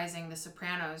anthropomorphizing The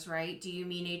Sopranos, right? Do you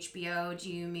mean HBO?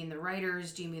 Do you mean the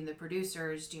writers? Do you mean the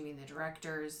producers? Do you mean the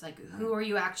directors? Who are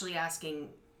you actually asking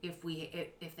if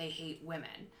they hate women?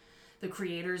 The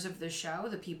creators of the show,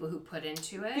 the people who put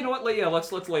into it. You know what? Yeah,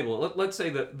 let's label it. Let's say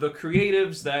the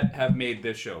creatives that have made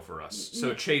this show for us.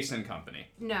 So Chase and company.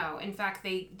 No, in fact,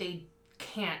 they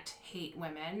can't hate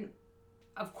women.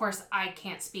 Of course, I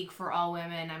can't speak for all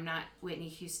women. I'm not Whitney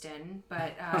Houston,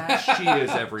 but she is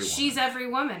every woman. She's every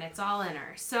woman. It's all in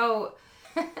her. So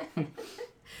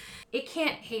it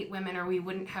can't hate women, or we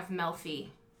wouldn't have Melfi.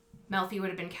 Melfi would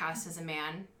have been cast as a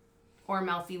man, or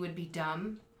Melfi would be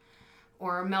dumb.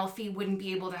 Or Melfi wouldn't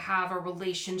be able to have a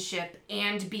relationship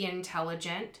and be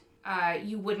intelligent.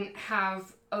 You wouldn't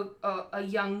have a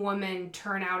young woman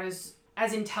turn out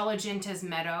as intelligent as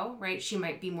Meadow, right? She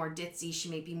might be more ditzy. She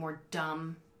may be more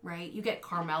dumb, right? You get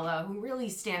Carmela, who really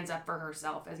stands up for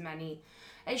herself,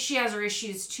 as she has her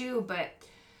issues too, but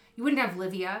you wouldn't have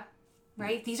Livia,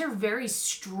 right? These are very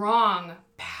strong,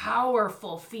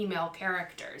 powerful female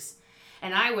characters.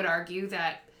 And I would argue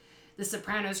that the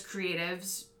Sopranos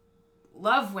creatives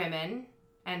love women,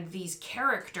 and these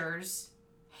characters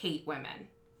hate women.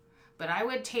 But I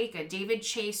would take a David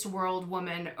Chase world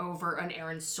woman over an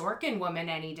Aaron Sorkin woman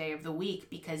any day of the week,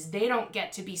 because they don't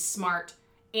get to be smart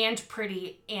and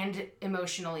pretty and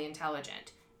emotionally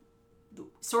intelligent.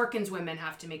 Sorkin's women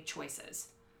have to make choices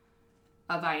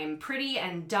of I am pretty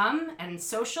and dumb and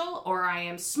social, or I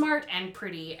am smart and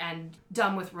pretty and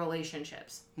dumb with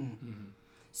relationships. Mm-hmm.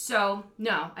 So,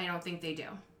 no, I don't think they do.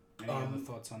 Any other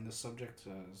thoughts on this subject?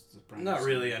 Not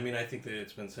really. I mean, I think that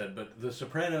it's been said, but The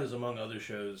Sopranos, among other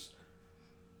shows,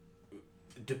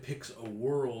 depicts a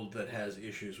world that has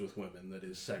issues with women, that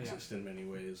is sexist in many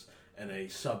ways, and a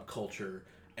subculture.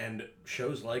 And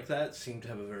shows like that seem to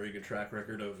have a very good track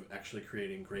record of actually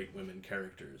creating great women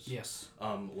characters. Yes.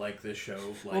 Like this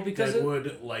show, like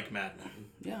Deadwood, like Mad Men.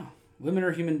 Yeah. Women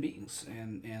are human beings,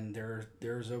 and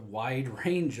there's a wide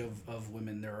range of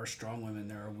women. There are strong women,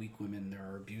 there are weak women, there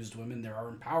are abused women, there are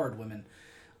empowered women.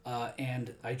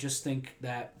 And I just think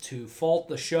that to fault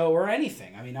the show or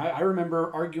anything, I mean, I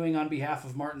remember arguing on behalf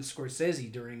of Martin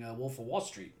Scorsese during Wolf of Wall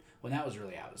Street when that was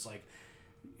really out. It's like,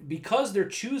 because they're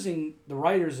choosing, the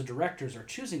writers, the directors are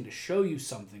choosing to show you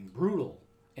something brutal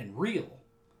and real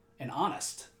and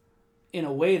honest in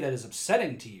a way that is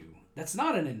upsetting to you, that's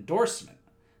not an endorsement.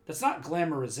 That's not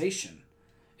glamorization.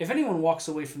 If anyone walks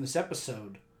away from this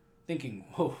episode thinking,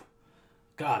 oh,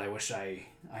 God, I wish I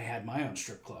had my own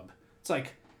strip club. It's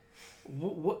like,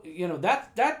 what,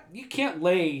 that you can't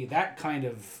lay that kind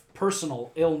of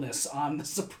personal illness on The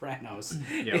Sopranos.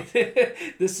 Yeah.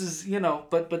 This is,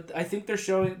 but I think they're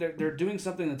showing, they're doing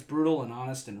something that's brutal and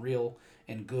honest and real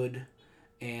and good.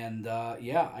 And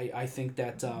I think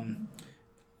that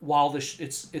while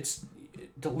it's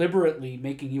deliberately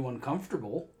making you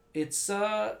uncomfortable,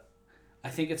 I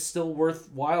think it's still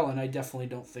worthwhile, and I definitely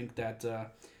don't think that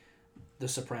The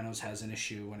Sopranos has an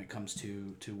issue when it comes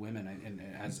to women, and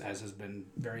as has been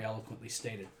very eloquently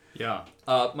stated. Yeah.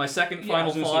 My second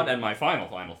final thought, and my final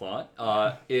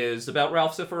thought, is about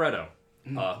Ralph Cifaretto,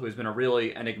 who has been a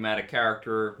really enigmatic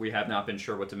character. We have not been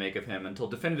sure what to make of him until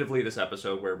definitively this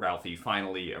episode, where Ralphie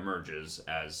finally emerges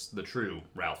as the true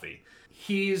Ralphie.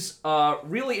 He's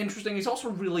really interesting. He's also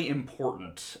really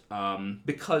important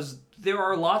because there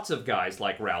are lots of guys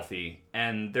like Ralphie,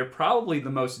 and they're probably the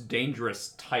most dangerous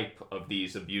type of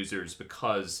these abusers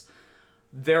because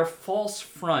their false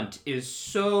front is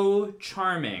so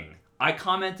charming. I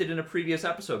commented in a previous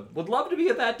episode, would love to be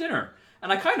at that dinner.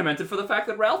 And I kind of meant it for the fact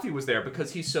that Ralphie was there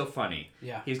because he's so funny.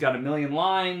 Yeah. He's got a million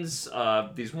lines,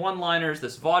 these one-liners,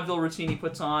 this vaudeville routine he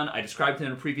puts on. I described him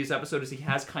in a previous episode as he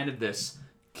has kind of this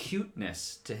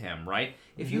cuteness to him, right?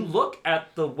 If you look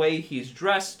at the way he's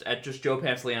dressed, at just Joe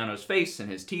Pantoliano's face and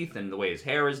his teeth and the way his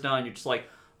hair is done, you're just like,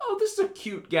 oh, this is a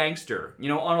cute gangster. You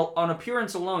know, on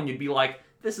appearance alone, you'd be like,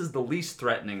 this is the least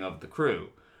threatening of the crew,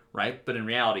 right? But in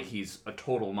reality, he's a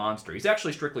total monster. He's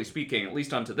actually, strictly speaking, at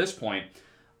least unto this point,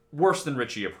 worse than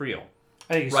Richie Aprile.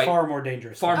 I think he's Right. far more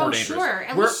dangerous. Far more Oh, dangerous. sure.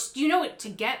 At least you know what to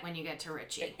get when you get to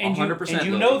Richie. And you, 100% and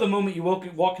you Lily. know the moment you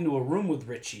walk into a room with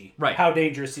Richie, Right. how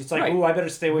dangerous. It's like, Right. ooh, I better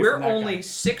stay away We're from that only guy.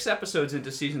 6 episodes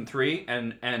into season 3,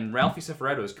 and Ralphie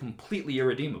Cifaretto is completely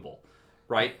irredeemable,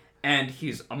 right? And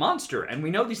he's a monster, and we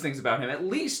know these things about him. At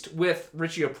least with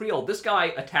Richie Aprile, this guy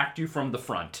attacked you from the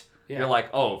front. Yeah. You're like,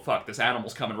 oh, fuck, this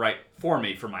animal's coming right for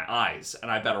me, for my eyes, and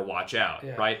I better watch out,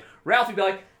 Yeah. right? Ralphie'd be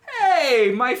like,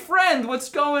 hey, my friend, what's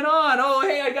going on? Oh,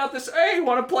 hey, I got this. Hey,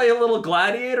 want to play a little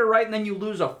gladiator, right? And then you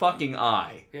lose a fucking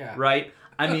eye, Yeah. right?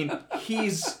 I mean,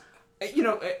 he's, you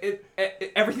know,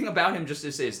 everything about him just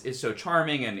is so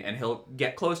charming, and he'll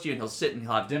get close to you, and he'll sit and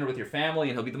he'll have dinner with your family,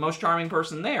 and he'll be the most charming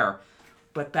person there.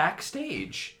 But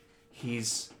backstage,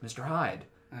 he's Mr. Hyde,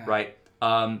 right?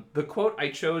 The quote I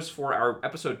chose for our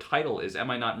episode title is, "Am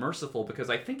I Not Merciful?" Because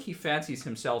I think he fancies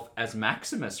himself as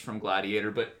Maximus from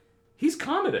Gladiator, but he's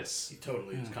Commodus. He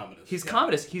totally is Commodus. He's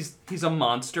Commodus. He's a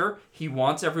monster. He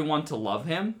wants everyone to love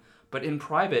him, but in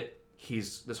private,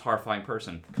 he's this horrifying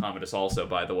person. Commodus also,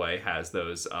 by the way, has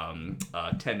those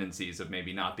tendencies of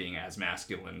maybe not being as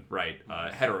masculine, right?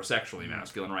 Heterosexually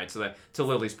masculine, right? So that, to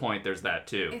Lily's point, there's that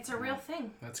too. It's a real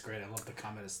thing. That's great. I love the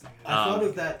Commodus thing. I thought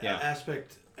of that yeah.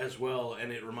 aspect as well,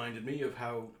 and it reminded me of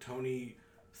how Tony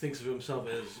thinks of himself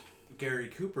as Gary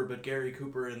Cooper, but Gary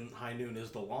Cooper in High Noon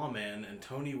is the lawman, and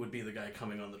Tony would be the guy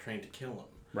coming on the train to kill him.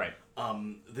 Right.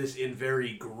 This in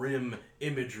very grim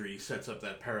imagery sets up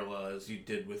that parallel as you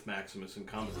did with Maximus and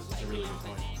Commodus. It's a really good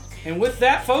point. And with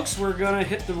that, folks, we're going to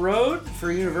hit the road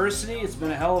for University. It's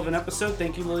been a hell of an episode.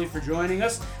 Thank you, Lily, for joining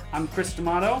us. I'm Chris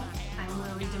D'Amato, I'm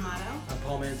Lily D'Amato. I'm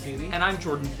Paul Mancini. And I'm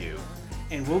Jordan Pugh.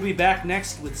 and we'll be back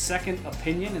next with Second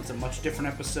Opinion. It's a much different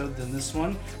episode than this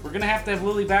one. We're going to have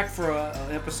Lily back for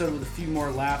an episode with a few more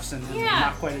laughs and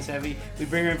not quite as heavy. We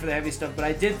bring her in for the heavy stuff, but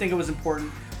I did think it was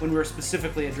important when we were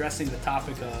specifically addressing the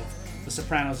topic of The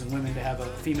Sopranos and women to have a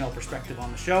female perspective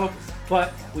on the show,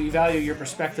 but we value your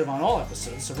perspective on all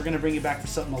episodes, so we're going to bring you back for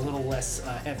something a little less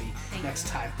heavy next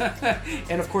time.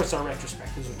 And of course our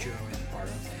retrospectives, which you're always part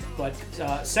of.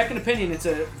 But Second Opinion, it's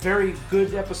a very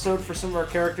good episode for some of our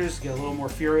characters. Get a little more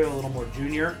Furio, a little more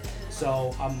Junior,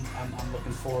 so I'm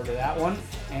looking forward to that one,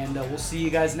 and we'll see you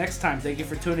guys next time. Thank you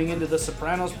for tuning into the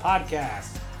Sopranos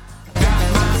podcast.